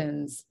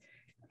populations,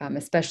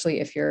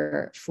 especially if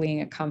you're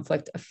fleeing a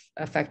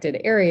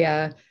conflict-affected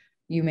area,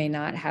 you may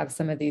not have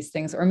some of these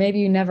things, or maybe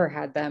you never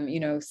had them.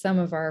 Some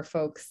of our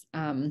folks,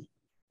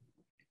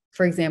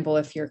 for example,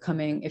 if your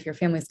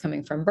family's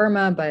coming from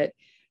Burma, but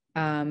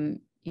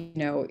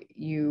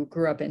you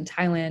grew up in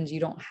Thailand,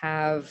 you don't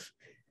have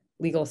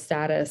legal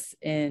status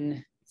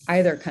in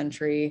either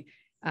country.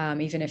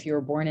 Even if you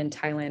were born in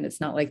Thailand,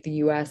 it's not like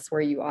the US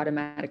where you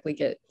automatically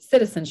get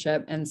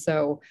citizenship. And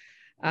so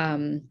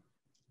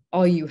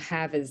all you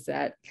have is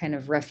that kind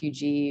of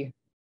refugee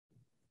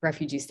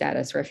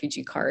status,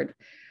 refugee card.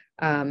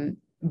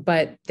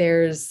 But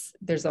there's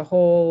a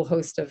whole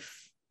host of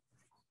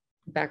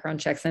background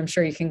checks. I'm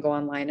sure you can go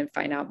online and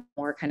find out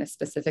more kind of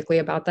specifically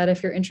about that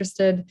if you're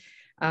interested.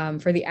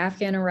 For the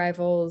Afghan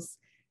arrivals,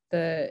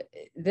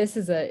 this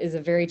is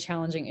a very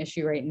challenging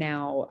issue right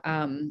now.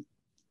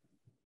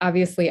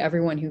 Obviously,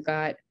 everyone who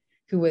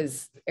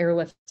was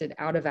airlifted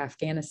out of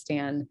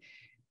Afghanistan,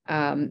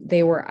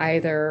 they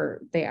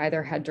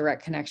either had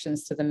direct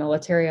connections to the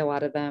military. A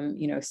lot of them,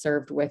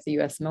 served with the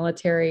U.S.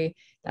 military.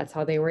 That's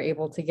how they were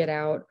able to get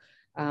out.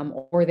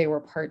 Or they were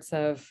parts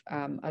of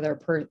other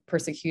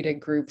persecuted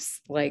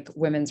groups like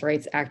women's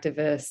rights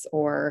activists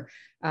or,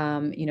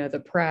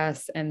 the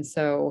press. And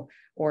so,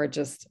 or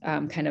just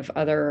kind of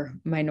other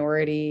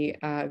minority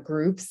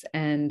groups.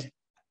 And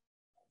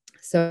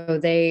so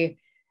their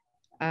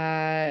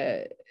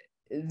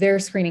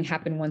screening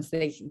happened once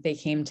they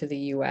came to the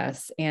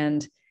US.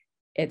 And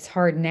it's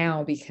hard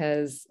now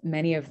because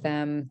many of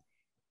them,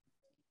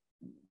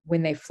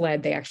 when they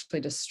fled, they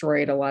actually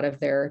destroyed a lot of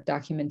their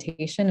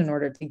documentation in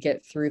order to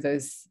get through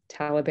those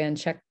Taliban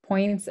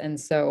checkpoints. And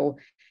so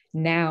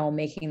now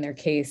making their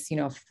case,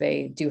 if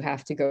they do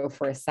have to go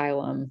for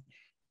asylum,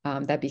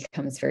 that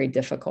becomes very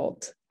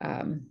difficult.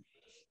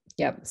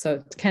 So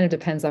it kind of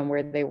depends on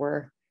where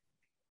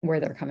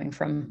they're coming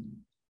from.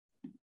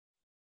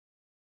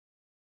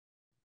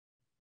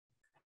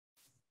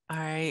 All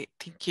right,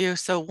 thank you.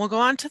 So we'll go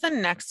on to the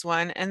next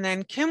one. And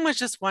then Kim was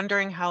just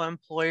wondering how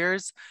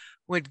employers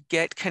would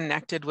get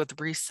connected with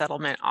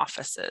resettlement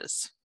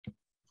offices.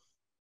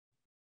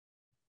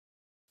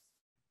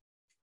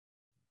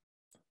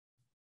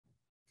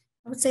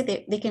 I would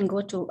say they can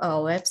go to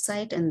our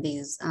website and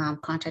these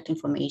contact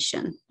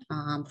information.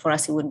 For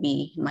us, it would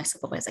be my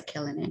supervisor,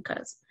 Kellen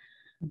Ankers.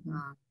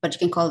 But you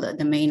can call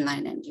the main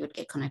line and you would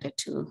get connected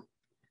to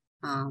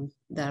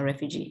the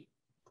refugee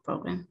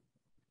program.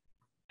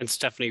 And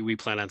Stephanie, we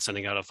plan on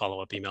sending out a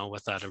follow-up email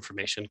with that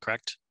information,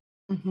 correct?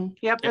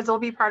 Yep, it'll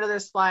be part of the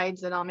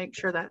slides, and I'll make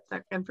sure that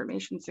that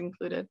information is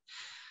included.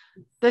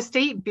 The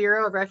State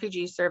Bureau of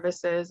Refugee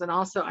Services and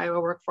also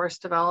Iowa Workforce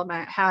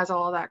Development has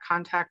all of that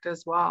contact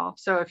as well.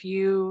 So if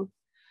you,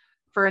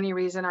 for any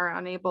reason, are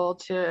unable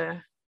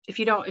to, if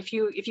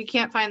you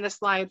can't find the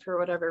slide for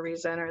whatever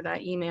reason or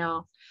that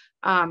email,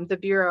 the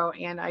Bureau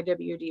and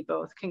IWD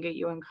both can get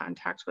you in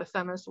contact with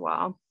them as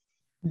well.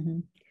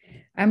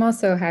 I'm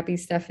also happy,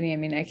 Stephanie. I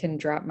mean, I can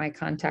drop my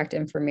contact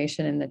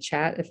information in the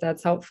chat if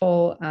that's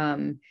helpful.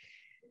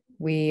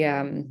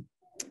 You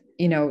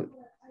know,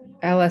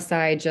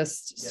 LSI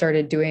just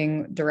started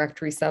doing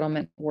direct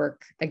resettlement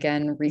work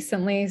again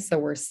recently. So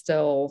we're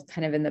still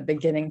kind of in the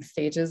beginning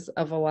stages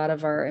of a lot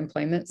of our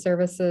employment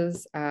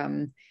services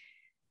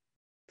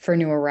for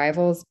new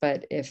arrivals.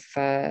 But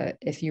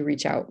if you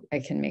reach out, I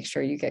can make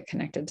sure you get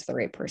connected to the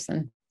right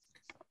person.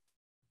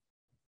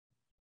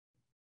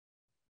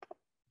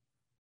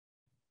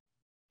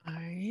 All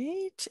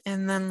right,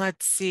 and then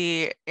let's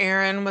see,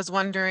 Erin was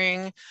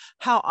wondering,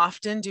 how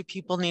often do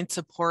people need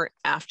support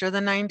after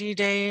the 90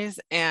 days?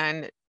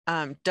 And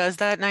does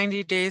that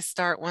 90 days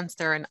start once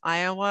they're in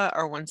Iowa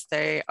or once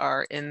they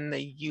are in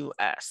the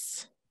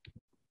US?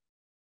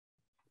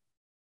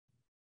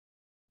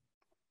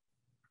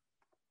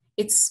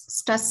 It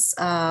starts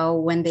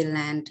when they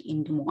land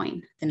in Des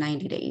Moines, the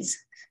 90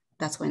 days.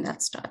 That's when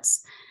that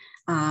starts.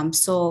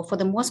 So for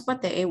the most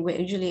part,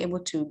 we're usually able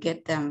to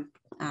get them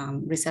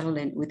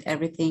resettled with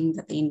everything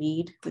that they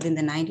need within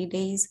the 90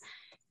 days.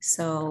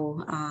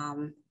 So,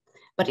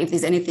 but if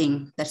there's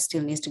anything that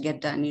still needs to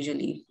get done,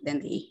 usually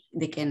then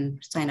they can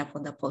sign up for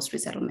the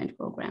post-resettlement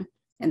program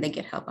and they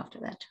get help after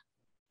that.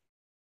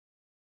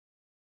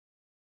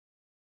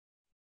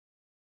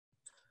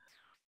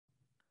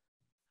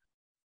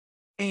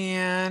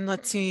 And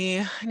let's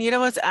see, Anita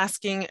was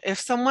asking if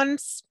someone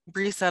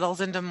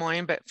resettles in Des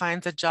Moines but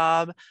finds a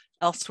job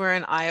elsewhere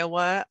in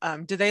Iowa,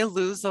 do they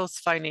lose those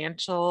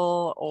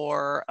financial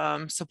or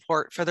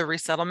support for the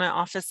resettlement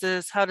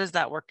offices? How does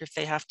that work if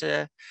they have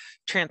to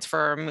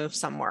transfer or move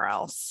somewhere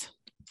else?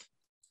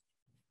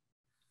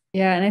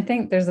 Yeah, and I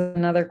think there's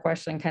another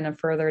question kind of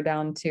further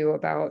down too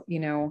about, you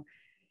know,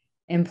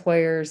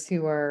 employers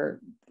who are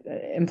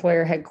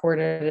employer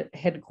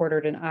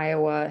headquartered in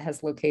Iowa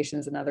has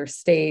locations in other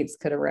states.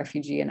 Could a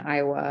refugee in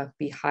Iowa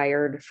be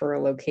hired for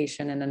a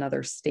location in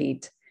another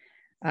state?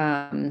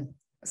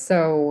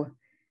 So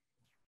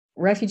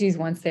refugees,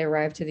 once they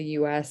arrive to the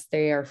US,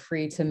 they are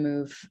free to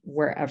move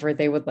wherever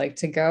they would like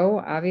to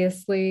go.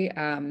 Obviously,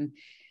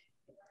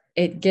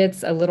 it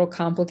gets a little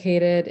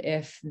complicated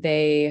if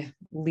they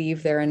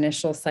leave their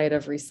initial site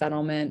of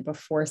resettlement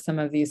before some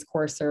of these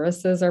core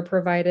services are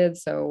provided.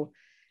 So,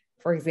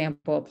 for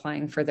example,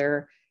 applying for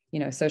their, you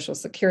know, Social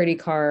Security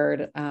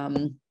card,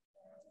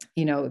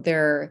 you know,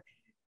 there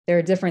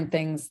are different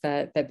things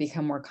that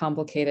become more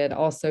complicated.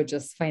 Also,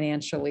 just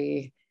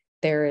financially,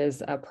 there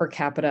is a per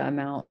capita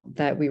amount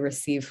that we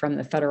receive from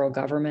the federal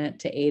government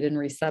to aid in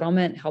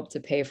resettlement, help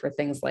to pay for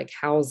things like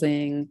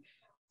housing,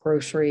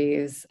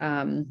 groceries,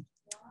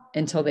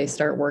 until they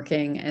start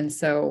working. And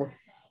so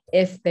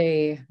if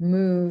they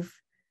move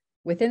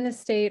within the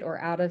state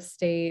or out of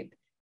state,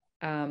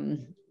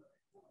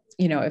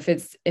 you know, if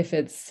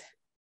it's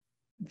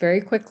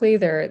very quickly,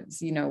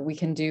 there's, you know, we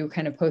can do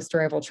kind of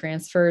post-arrival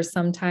transfers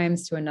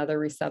sometimes to another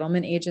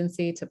resettlement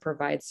agency to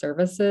provide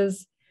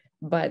services,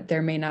 but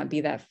there may not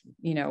be that,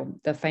 you know,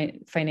 the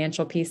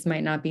financial piece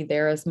might not be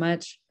there as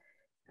much.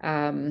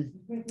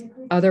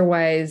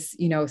 Otherwise,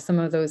 you know, some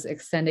of those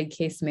extended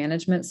case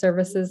management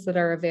services that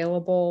are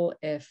available,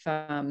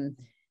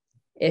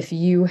 if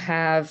you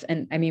have,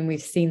 and I mean,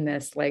 we've seen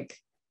this like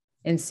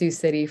in Sioux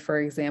City, for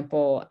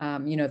example,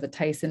 you know, the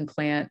Tyson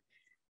plant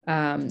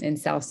in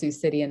South Sioux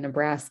City in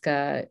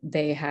Nebraska,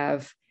 they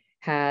have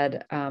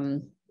had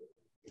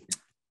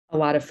a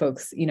lot of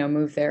folks, you know,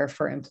 move there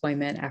for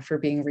employment after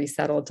being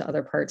resettled to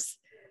other parts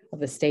of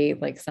the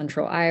state, like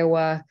central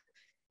Iowa.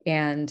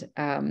 And,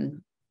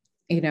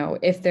 you know,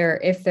 if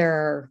there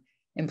are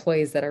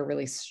employees that are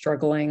really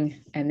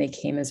struggling and they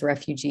came as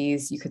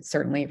refugees, you could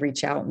certainly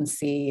reach out and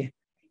see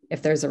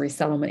if there's a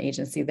resettlement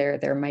agency there.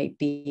 There might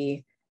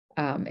be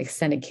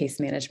extended case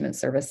management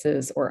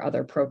services or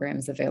other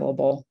programs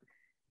available,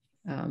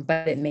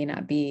 but it may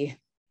not be,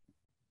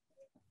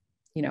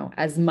 you know,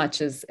 as much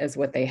as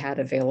what they had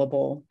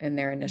available in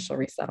their initial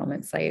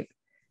resettlement site.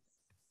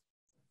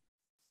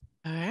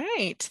 All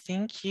right,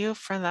 thank you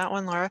for that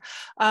one, Laura.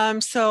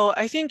 So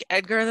I think,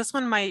 Edgar, this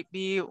one might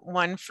be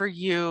one for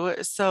you.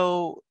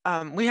 So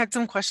we had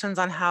some questions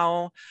on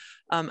how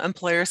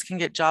employers can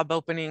get job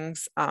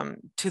openings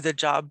to the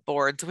job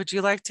boards. Would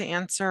you like to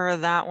answer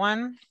that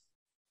one?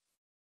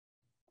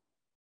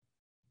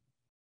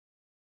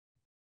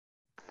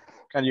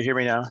 Can you hear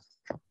me now?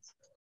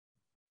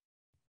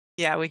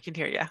 Yeah, we can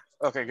hear you.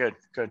 Okay, good,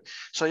 good.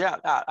 So yeah,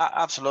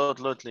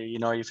 absolutely. You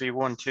know, if you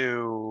want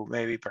to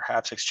maybe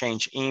perhaps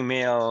exchange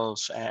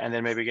emails and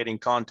then maybe get in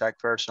contact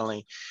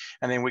personally,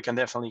 and then we can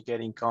definitely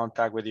get in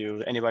contact with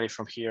you. Anybody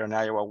from here in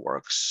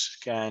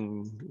IowaWORKS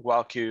can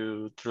walk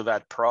you through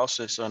that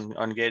process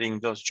on getting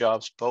those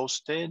jobs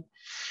posted.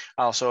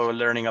 Also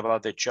learning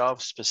about the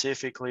job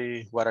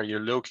specifically, what are you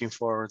looking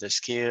for, the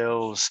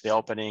skills, the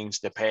openings,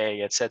 the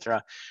pay,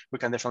 etc. We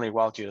can definitely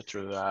walk you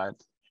through that.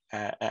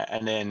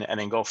 And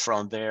then go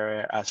from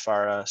there as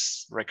far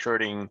as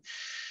recruiting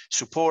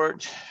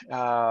support,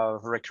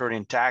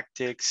 recruiting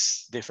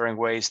tactics, different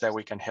ways that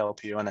we can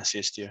help you and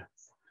assist you.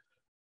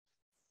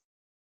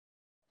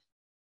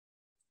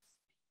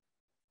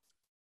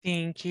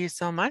 Thank you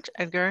so much,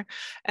 Edgar.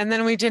 And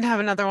then we did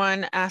have another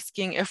one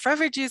asking if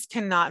refugees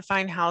cannot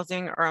find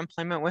housing or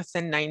employment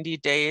within 90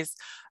 days,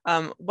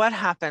 what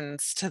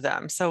happens to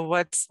them? So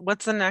what's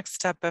the next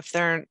step if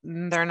they're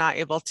not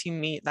able to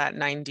meet that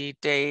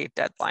 90-day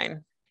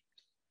deadline?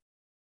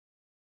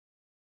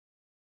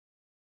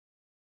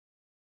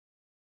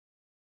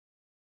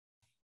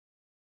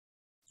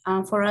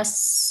 For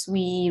us,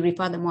 we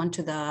refer them on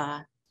to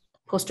the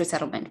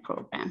post-resettlement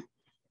program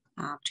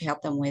to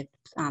help them with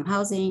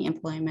housing,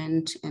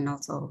 employment, and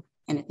also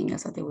anything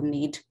else that they would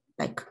need,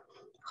 like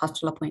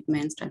hospital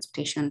appointments,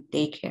 transportation,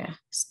 daycare,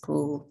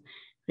 school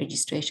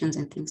registrations,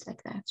 and things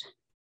like that.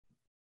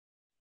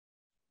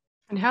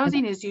 And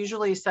housing is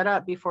usually set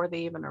up before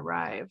they even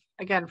arrive,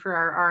 again, for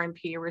our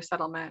RNP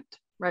resettlement,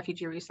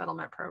 refugee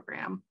resettlement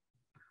program.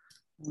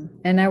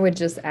 And I would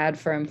just add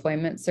for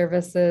employment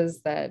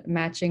services that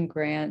matching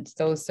grant,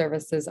 those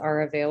services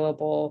are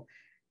available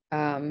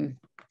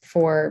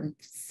for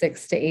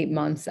 6 to 8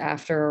 months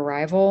after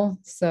arrival.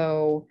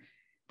 So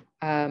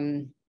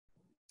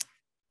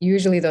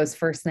usually those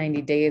first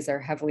 90 days are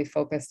heavily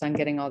focused on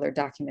getting all their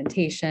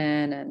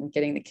documentation and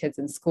getting the kids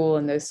in school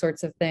and those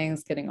sorts of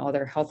things, getting all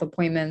their health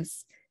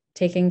appointments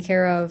taken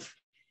care of.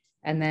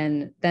 And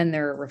then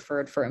they're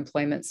referred for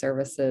employment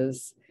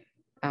services.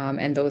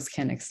 And those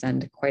can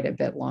extend quite a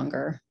bit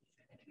longer.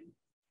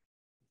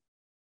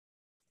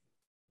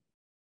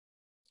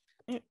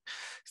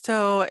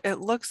 So it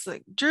looks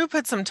like Drew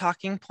put some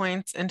talking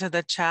points into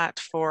the chat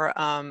for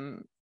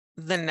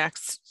the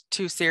next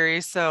 2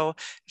 series. So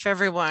if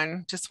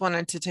everyone just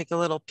wanted to take a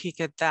little peek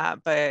at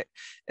that, but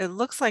it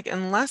looks like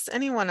unless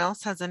anyone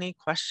else has any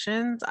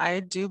questions,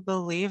 I do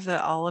believe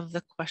that all of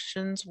the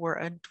questions were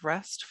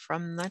addressed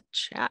from the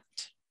chat.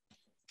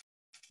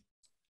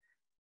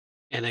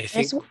 And I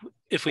think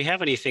if we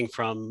have anything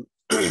from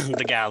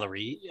the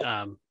gallery,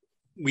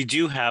 we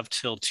do have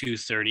till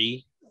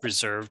 2:30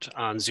 reserved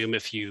on Zoom.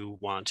 If you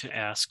want to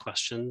ask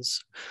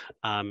questions,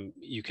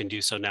 you can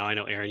do so now. I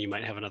know, Erin, you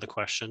might have another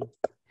question.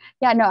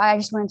 Yeah, no, I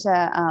just wanted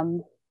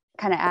to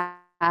kind of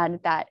add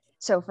that.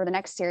 So for the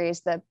next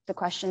series, the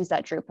questions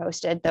that Drew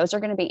posted, those are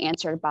going to be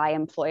answered by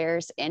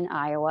employers in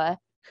Iowa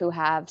who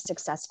have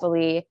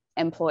successfully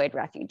employed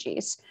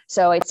refugees.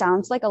 So it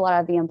sounds like a lot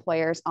of the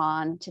employers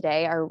on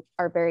today are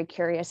very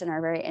curious and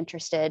are very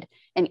interested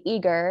and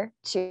eager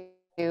to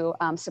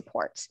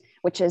support,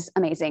 which is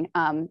amazing.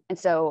 And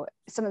so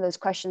some of those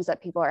questions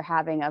that people are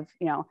having of,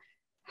 you know,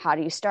 how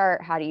do you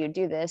start? How do you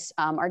do this?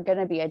 Are going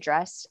to be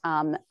addressed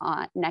on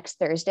next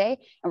Thursday.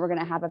 And we're going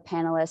to have a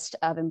panelist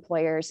of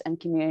employers and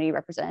community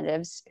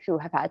representatives who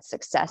have had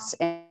success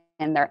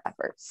in their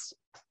efforts.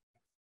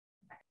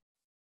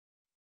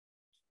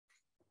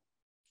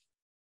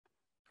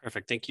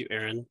 Perfect. Thank you,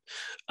 Erin.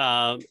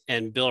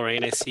 And Bill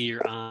Rain, I see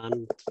you're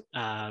on.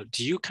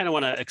 Do you kind of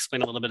want to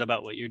explain a little bit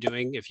about what you're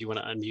doing, if you want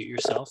to unmute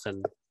yourself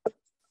and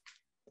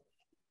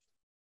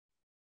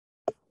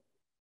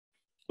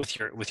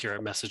with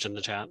your message in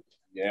the chat?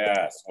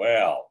 Yes,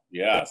 well,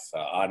 yes,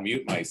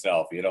 unmute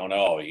myself. You don't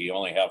know. You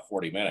only have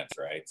 40 minutes,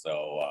 right?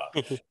 So,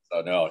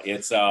 so no,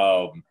 it's,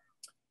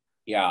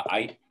 yeah,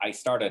 I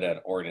started an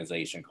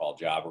organization called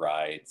Job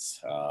Rides,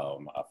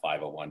 a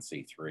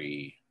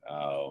 501c3.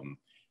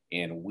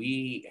 And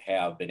we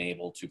have been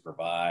able to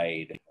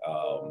provide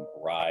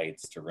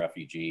rides to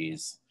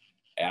refugees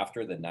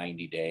after the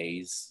 90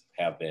 days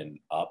have been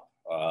up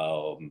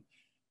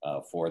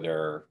for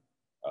their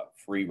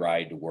free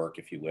ride to work,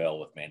 if you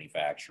will, with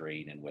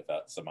manufacturing and with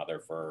some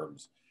other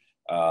firms.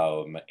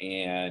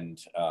 And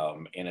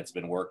it's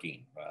been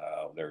working.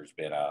 There's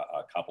been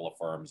a couple of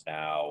firms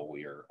now.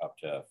 We are up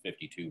to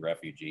 52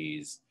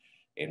 refugees,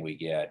 and we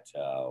get,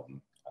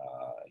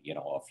 you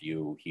know, a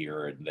few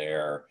here and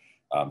there.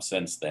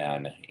 Since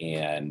then,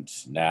 and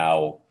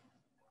now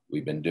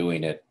we've been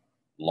doing it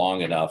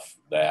long enough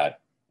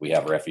that we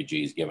have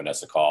refugees giving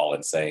us a call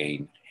and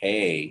saying,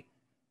 hey,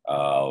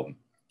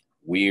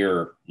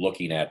 we're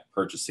looking at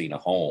purchasing a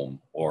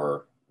home,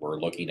 or we're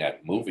looking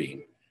at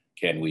moving.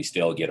 Can we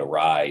still get a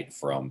ride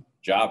from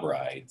Job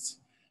Rides?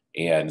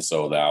 And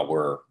so now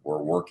we're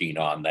working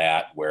on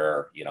that,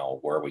 where, you know,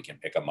 where we can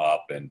pick them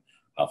up and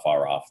how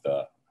far off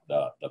the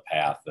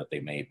path that they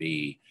may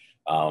be.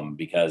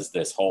 Because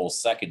this whole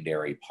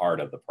secondary part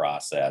of the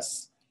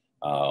process,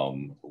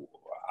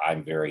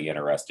 I'm very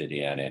interested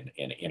in and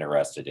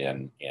interested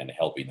in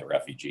helping the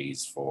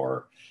refugees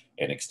for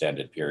an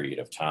extended period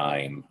of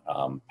time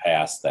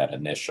past that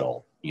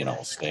initial,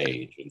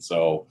 stage. And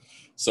so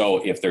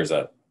if there's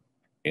an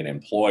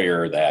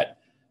employer that,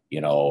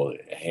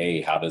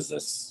 hey, how does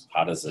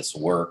this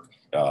work?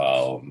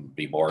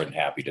 Be more than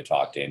happy to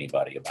talk to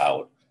anybody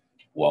about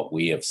what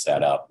we have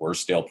set up. We're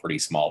still pretty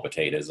small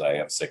potatoes. I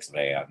have 6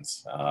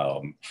 vans.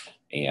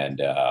 And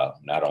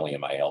not only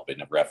am I helping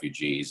the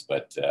refugees,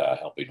 but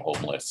helping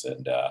homeless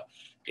and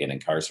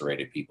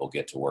incarcerated people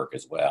get to work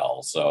as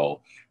well.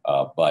 So,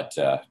 but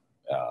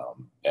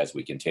as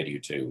we continue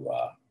to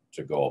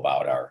go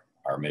about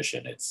our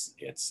mission, it's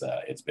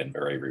been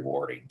very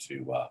rewarding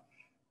to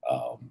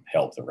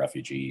help the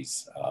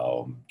refugees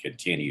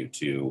continue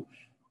to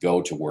go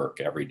to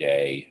work every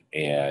day,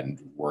 and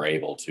we're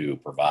able to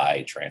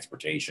provide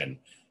transportation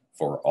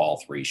for all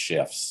 3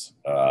 shifts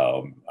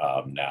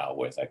now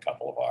with a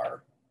couple of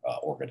our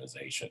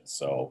organizations.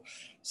 So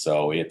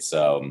it's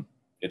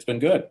been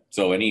good.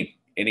 So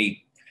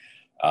any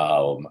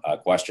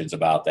questions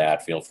about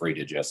that, feel free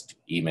to just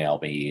email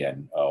me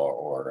and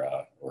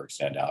or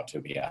extend out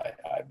to me.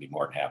 I'd be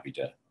more than happy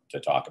to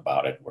talk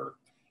about it. We're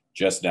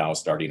just now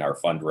starting our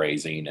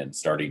fundraising and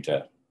starting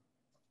to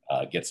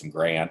get some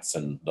grants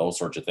and those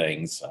sorts of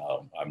things.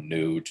 I'm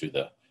new to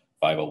the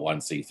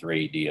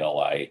 501c3 deal.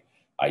 I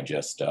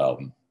just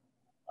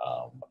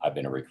I've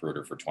been a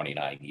recruiter for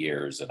 29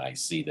 years, and I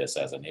see this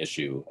as an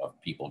issue of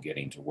people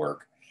getting to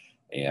work,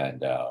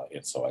 and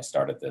so I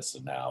started this,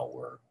 and now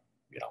we're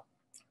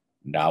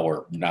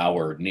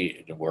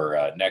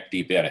neck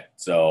deep in it.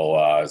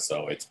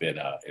 So it's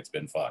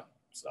been fun.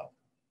 So.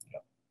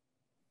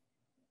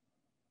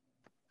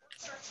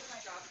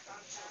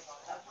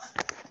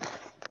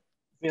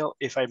 Bill,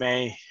 if I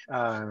may,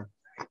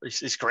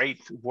 it's great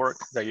work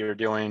that you're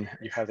doing.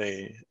 You have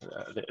a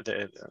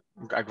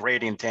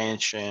great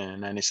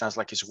intention, and it sounds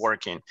like it's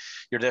working.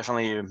 You're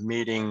definitely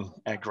meeting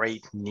a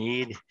great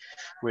need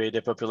with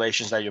the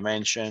populations that you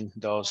mentioned,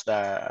 those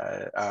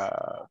that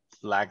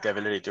lack the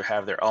ability to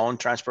have their own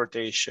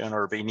transportation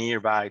or be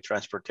nearby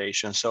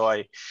transportation. So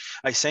I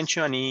sent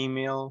you an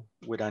email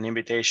with an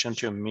invitation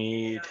to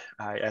meet.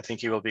 I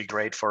think it will be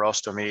great for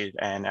us to meet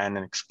and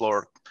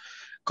explore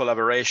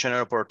collaboration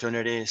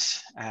opportunities.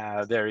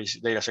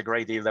 There's a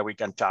great deal that we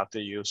can talk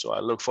to you. So I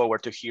look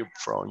forward to hear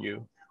from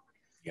you.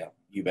 Yeah,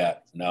 you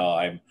bet. No,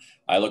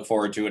 I look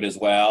forward to it as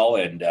well.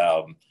 And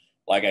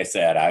like I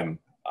said, I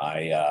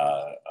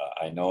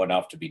know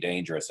enough to be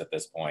dangerous at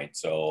this point.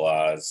 So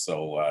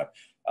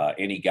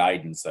any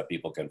guidance that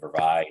people can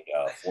provide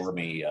for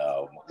me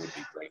would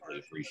be greatly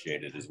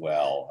appreciated as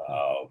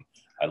well.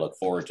 I look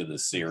forward to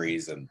this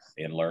series and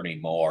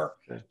learning more.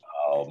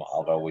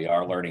 Although we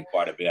are learning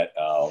quite a bit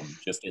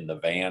just in the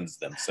vans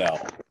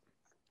themselves,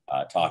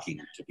 talking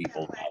to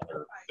people about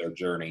their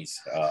journeys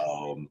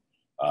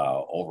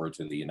over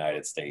to the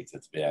United States.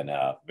 It's been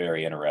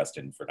very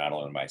interesting for not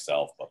only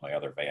myself, but my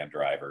other van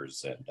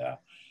drivers. And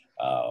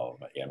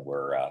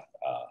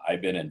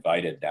I've been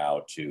invited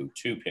now to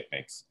 2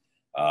 picnics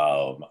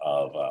of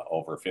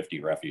over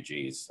 50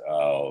 refugees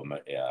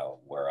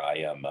where I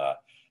am.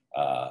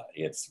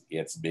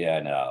 It's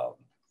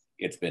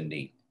been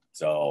neat.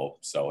 So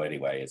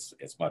anyway,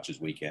 as much as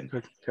we can.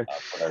 Good.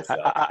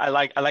 I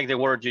like the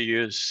word you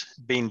use,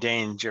 being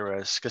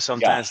dangerous, because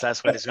sometimes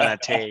that's what it's gonna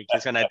take.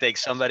 It's gonna take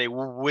somebody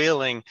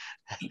willing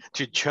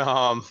to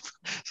jump.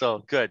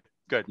 So good.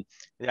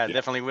 Yeah,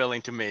 definitely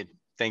willing to meet.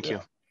 Thank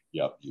you.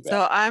 Yep.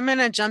 So I'm going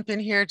to jump in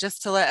here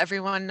just to let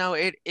everyone know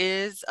it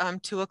is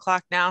 2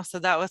 o'clock now. So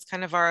that was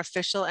kind of our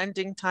official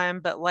ending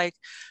time. But like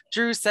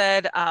Drew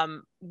said,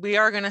 we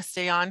are going to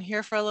stay on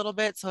here for a little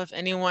bit. So if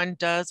anyone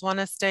does want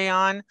to stay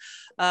on,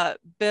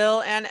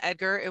 Bill and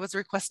Edgar, it was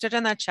requested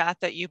in the chat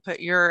that you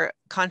put your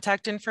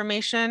contact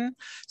information.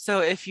 So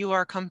if you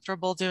are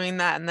comfortable doing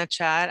that in the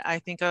chat, I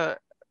think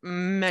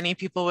many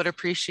people would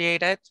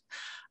appreciate it.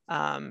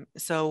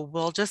 So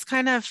we'll just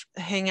kind of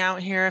hang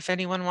out here if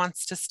anyone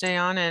wants to stay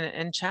on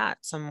and chat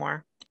some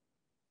more.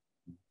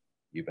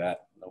 You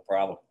bet. No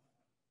problem.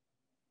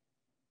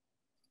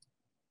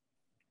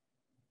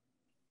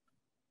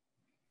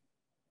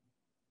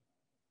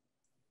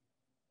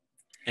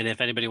 And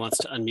if anybody wants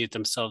to unmute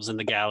themselves in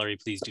the gallery,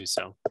 please do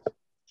so.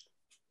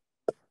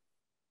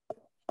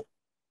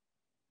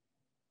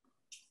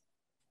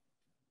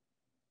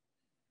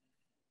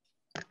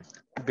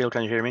 Bill,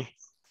 can you hear me?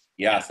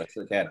 Yes, I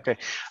sure can.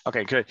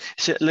 Okay, good.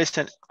 So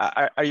listen,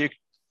 are you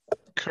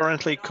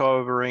currently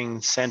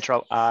covering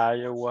central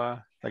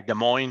Iowa, like Des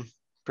Moines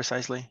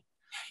precisely?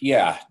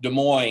 Yeah, Des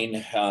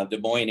Moines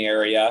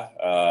area.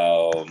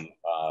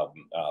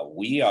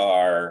 We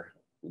are,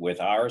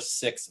 with our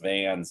 6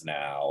 vans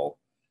now,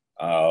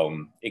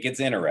 it gets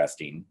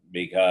interesting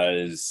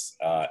because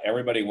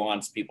everybody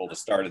wants people to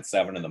start at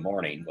 7 in the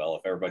morning. Well,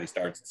 if everybody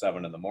starts at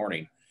 7 in the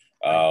morning,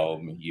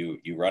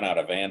 you run out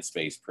of van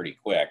space pretty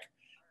quick.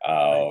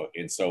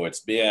 And so it's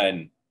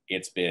been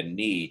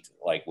neat.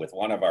 Like with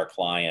one of our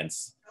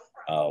clients,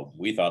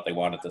 we thought they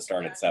wanted to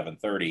start at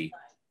 7:30,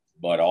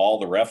 but all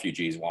the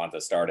refugees want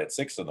to start at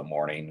 6 in the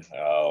morning.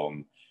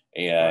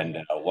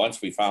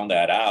 Once we found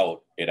that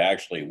out, it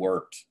actually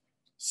worked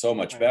so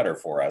much better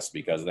for us,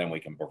 because then we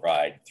can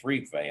provide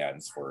 3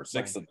 vans for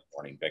 6 in the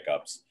morning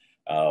pickups,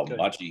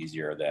 much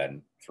easier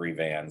than 3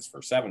 vans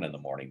for 7 in the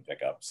morning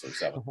pickups or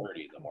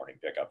 7:30 in the morning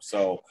pickups.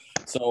 So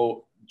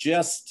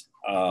just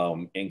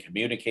in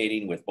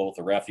communicating with both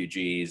the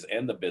refugees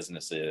and the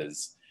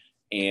businesses,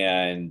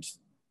 and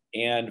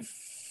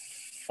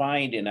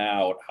finding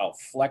out how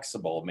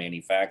flexible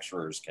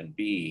manufacturers can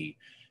be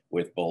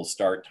with both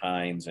start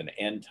times and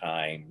end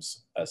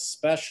times,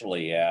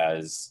 especially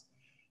as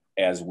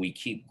we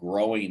keep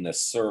growing the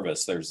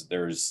service.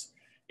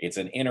 It's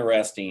an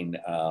interesting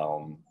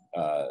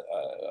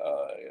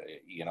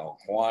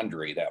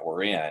quandary that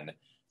we're in.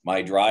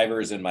 My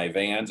drivers in my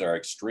vans are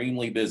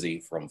extremely busy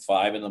from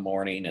 5 in the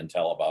morning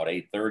until about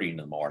 8:30 in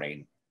the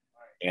morning.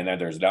 And then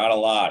there's not a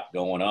lot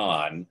going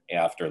on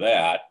after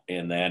that.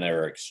 And then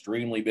they're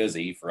extremely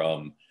busy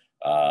from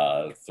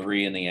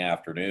 3 in the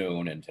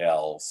afternoon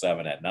until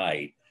 7 at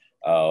night.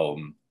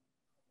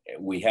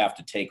 We have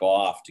to take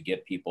off to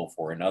get people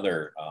for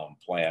another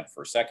plant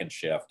for second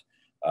shift.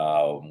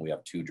 We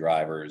have 2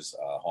 drivers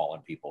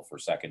hauling people for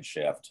second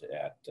shift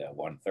at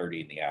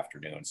 1:30 in the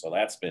afternoon. So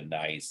that's been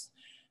nice.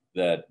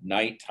 The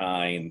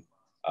nighttime,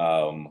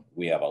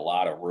 we have a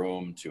lot of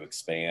room to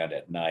expand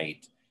at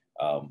night.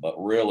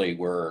 But really,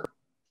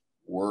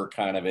 we're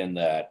kind of in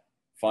that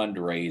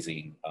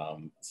fundraising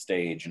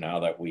stage now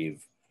that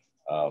we've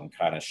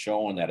kind of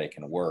shown that it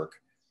can work.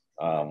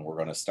 We're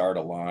going to start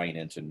a line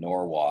into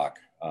Norwalk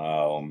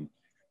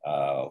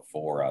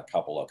for a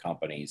couple of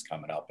companies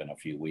coming up in a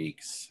few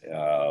weeks.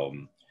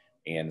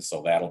 And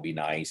so that'll be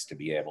nice to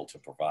be able to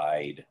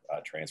provide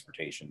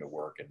transportation to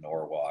work in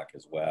Norwalk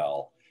as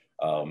well.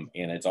 And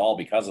it's all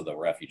because of the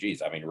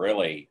refugees. I mean,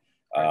 really,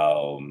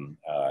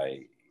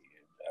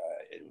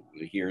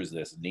 here's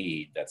this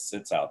need that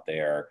sits out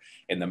there,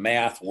 and the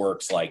math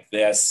works like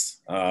this.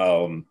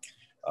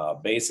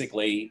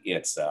 Basically,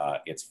 it's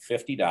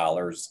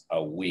 $50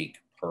 a week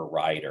per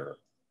rider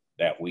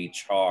that we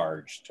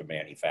charge to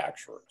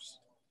manufacturers.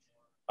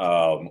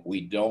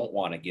 We don't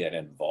want to get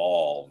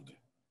involved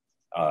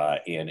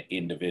in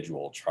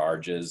individual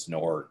charges,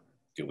 nor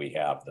do we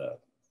have the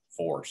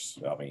force,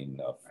 of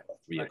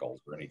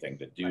vehicles or anything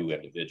to do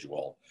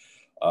individual.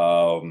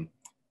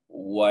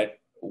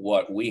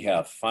 What we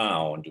have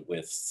found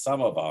with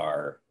some of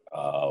our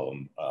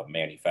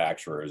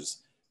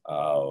manufacturers,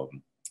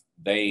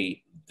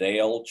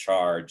 they'll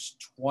charge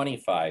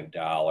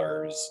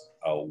 $25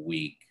 a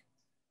week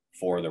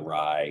for the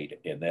ride,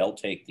 and they'll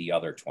take the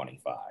other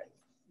 25.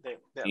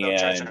 They'll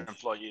charge their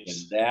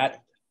employees.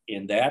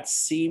 And that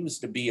seems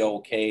to be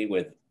okay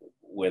with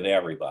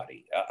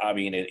everybody. I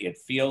mean, it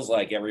feels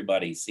like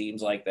everybody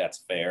seems like that's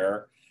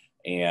fair.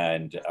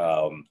 And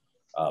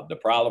the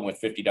problem with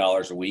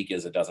 $50 a week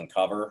is it doesn't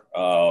cover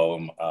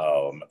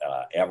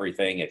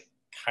everything. It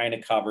kind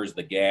of covers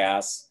the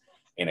gas,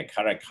 and it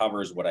kind of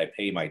covers what I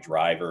pay my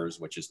drivers,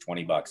 which is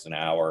 $20 an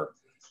hour.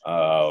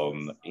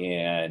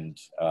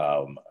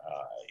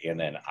 And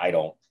then I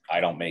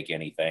don't make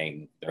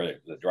anything.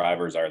 The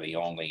drivers are the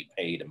only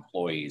paid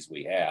employees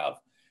we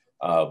have.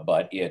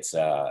 But it's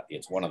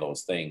one of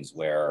those things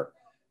where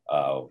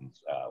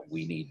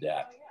we need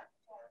that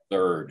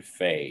third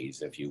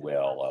phase, if you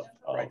will,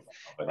 of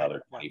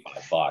another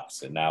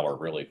 $25, and now we're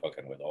really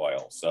cooking with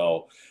oil.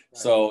 So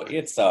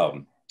it's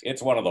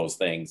one of those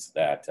things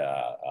that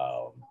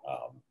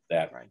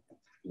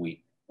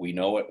we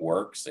know it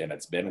works, and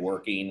it's been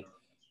working.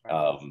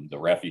 The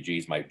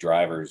refugees, my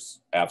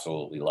drivers,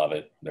 absolutely love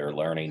it. They're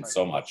learning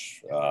so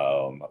much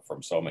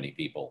from so many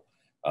people,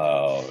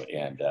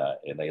 and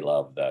they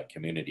love the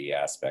community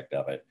aspect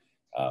of it.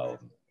 So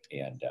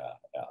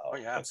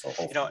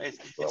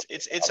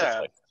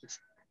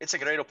it's a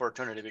great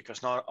opportunity,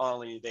 because not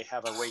only they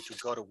have a way to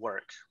go to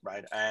work,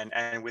 right,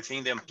 and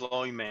within the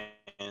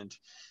employment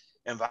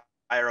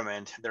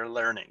environment, they're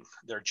learning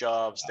their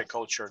jobs, the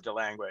culture, the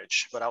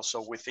language, but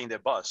also within the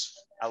bus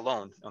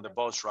alone, on the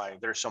bus ride,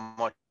 there's so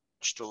much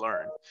to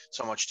learn,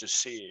 so much to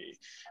see,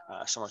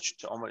 so much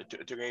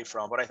to gain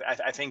from. But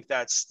I think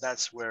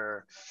that's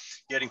where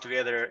getting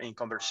together in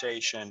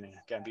conversation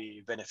can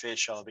be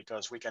beneficial,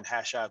 because we can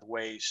hash out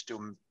ways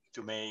to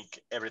make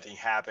everything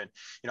happen.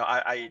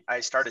 I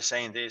started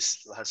saying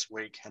this last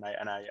week, and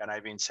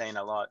I've been saying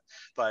a lot,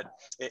 but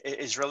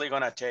it's really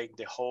going to take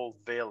the whole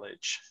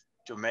village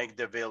to make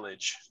the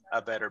village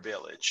a better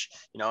village.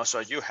 So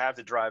you have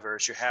the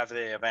drivers, you have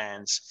the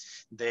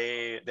events,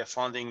 the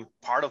funding,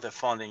 part of the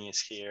funding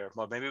is here,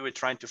 but maybe we're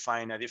trying to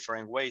find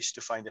different ways to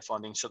find the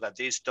funding so that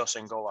this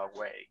doesn't go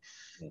away.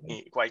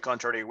 Mm-hmm. Quite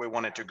contrary, we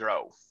want it to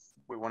grow.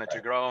 We want it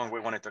to grow, and we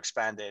want it to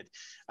expand it.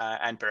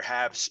 And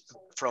perhaps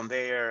from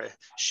there,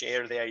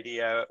 share the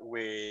idea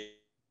with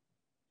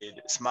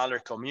smaller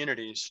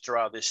communities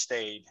throughout the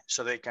state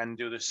so they can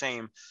do the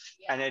same.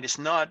 And it is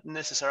not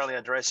necessarily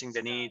addressing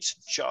the needs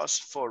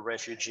just for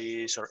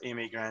refugees or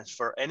immigrants,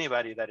 for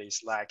anybody that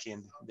is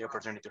lacking the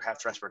opportunity to have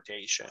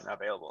transportation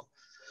available.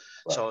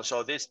 Right.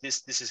 So this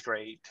is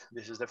great.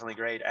 This is definitely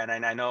great.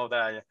 And I know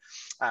that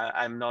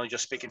I'm not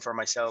just speaking for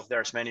myself.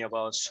 There's many of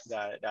us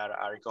that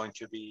are going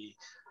to be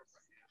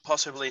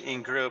possibly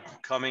in group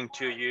coming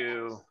to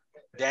you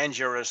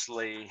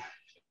dangerously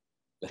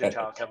to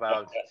talk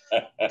about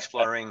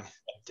exploring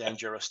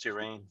dangerous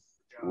terrain.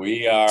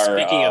 We are.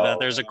 Speaking of that,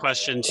 there's a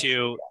question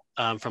too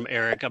from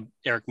Eric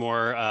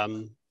Moore.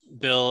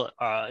 Bill,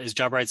 is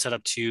JobRide set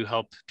up to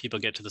help people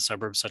get to the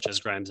suburbs such as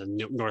Grimes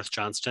and North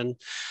Johnston?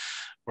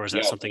 Or is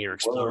that something you're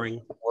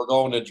exploring? We're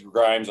going to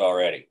Grimes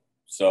already.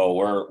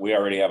 So we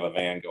already have a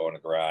van going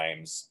to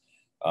Grimes.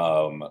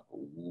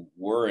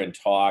 We're in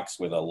talks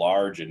with a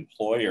large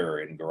employer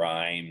in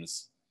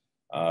Grimes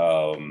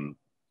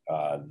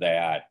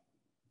that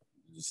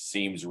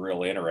seems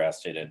real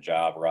interested in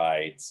job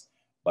rides,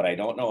 but I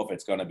don't know if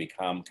it's going to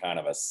become kind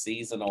of a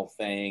seasonal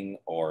thing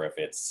or if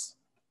it's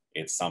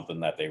something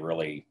that they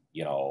really,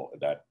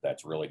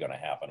 that's really going to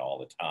happen all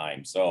the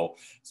time. So,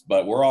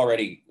 but we're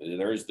already,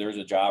 there's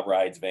a job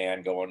rides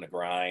van going to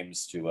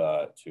Grimes to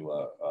a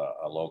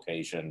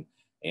location,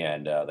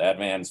 and that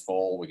van's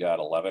full. We got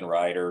 11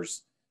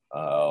 riders.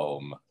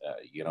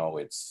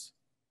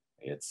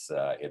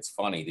 It's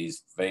funny.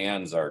 These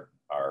vans are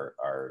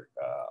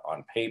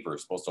on paper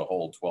supposed to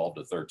hold 12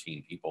 to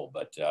 13 people,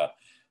 but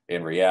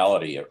in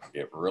reality,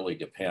 it really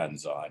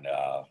depends on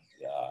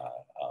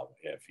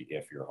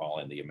if you're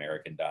hauling the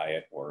American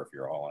diet or if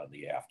you're hauling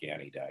the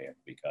Afghani diet,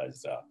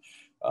 because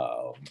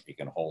it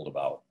can hold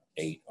about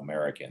 8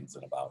 Americans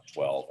and about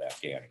 12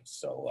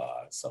 Afghanis.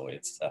 So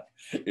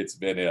it's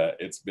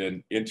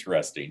been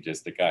interesting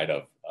just to kind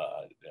of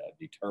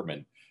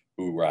determine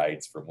who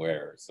rides from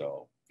where.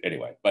 So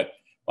anyway, but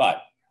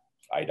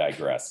I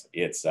digress.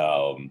 It's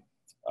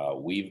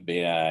we've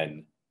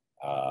been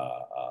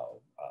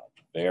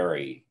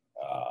very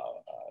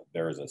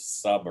there's a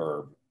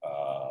suburb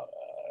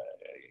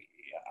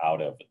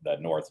out of the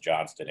North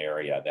Johnston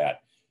area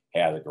that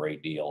has a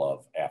great deal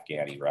of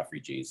Afghani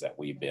refugees that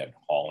we've been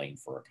hauling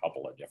for a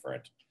couple of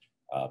different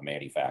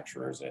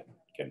manufacturers that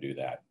can do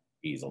that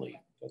easily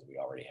because we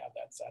already have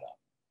that set up.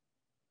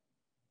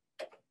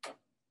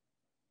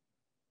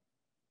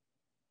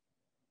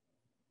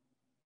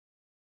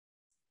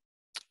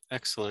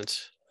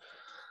 Excellent.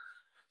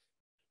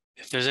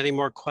 If there's any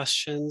more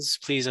questions,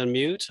 please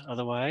unmute.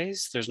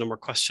 Otherwise, there's no more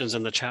questions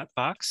in the chat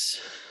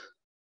box.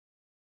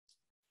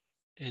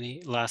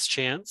 Any last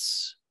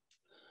chance?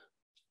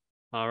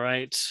 All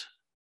right.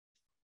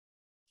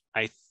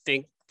 I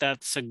think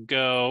that's a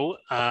go.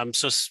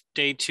 So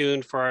stay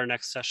tuned for our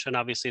next session.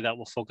 Obviously, that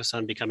will focus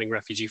on becoming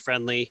refugee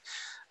friendly,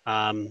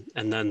 and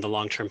then the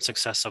long-term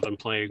success of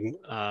employing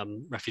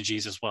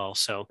refugees as well.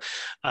 So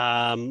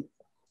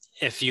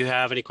if you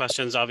have any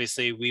questions,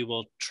 obviously we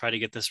will try to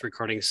get this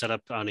recording set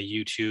up on a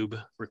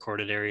YouTube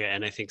recorded area.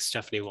 And I think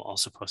Stephanie will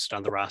also post it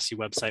on the RACI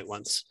website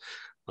once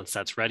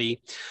that's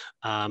ready.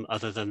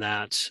 Other than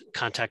that,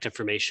 contact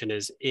information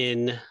is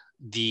in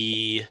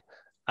the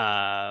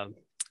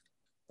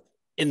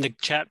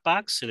chat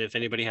box. And if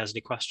anybody has any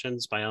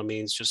questions, by all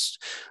means,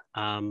 just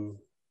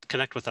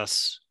connect with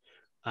us.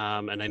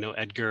 And I know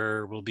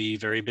Edgar will be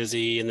very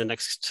busy in the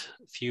next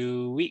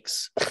few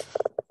weeks.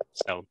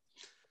 So,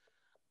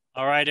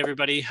 all right,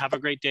 everybody, have a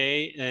great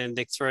day and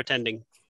thanks for attending.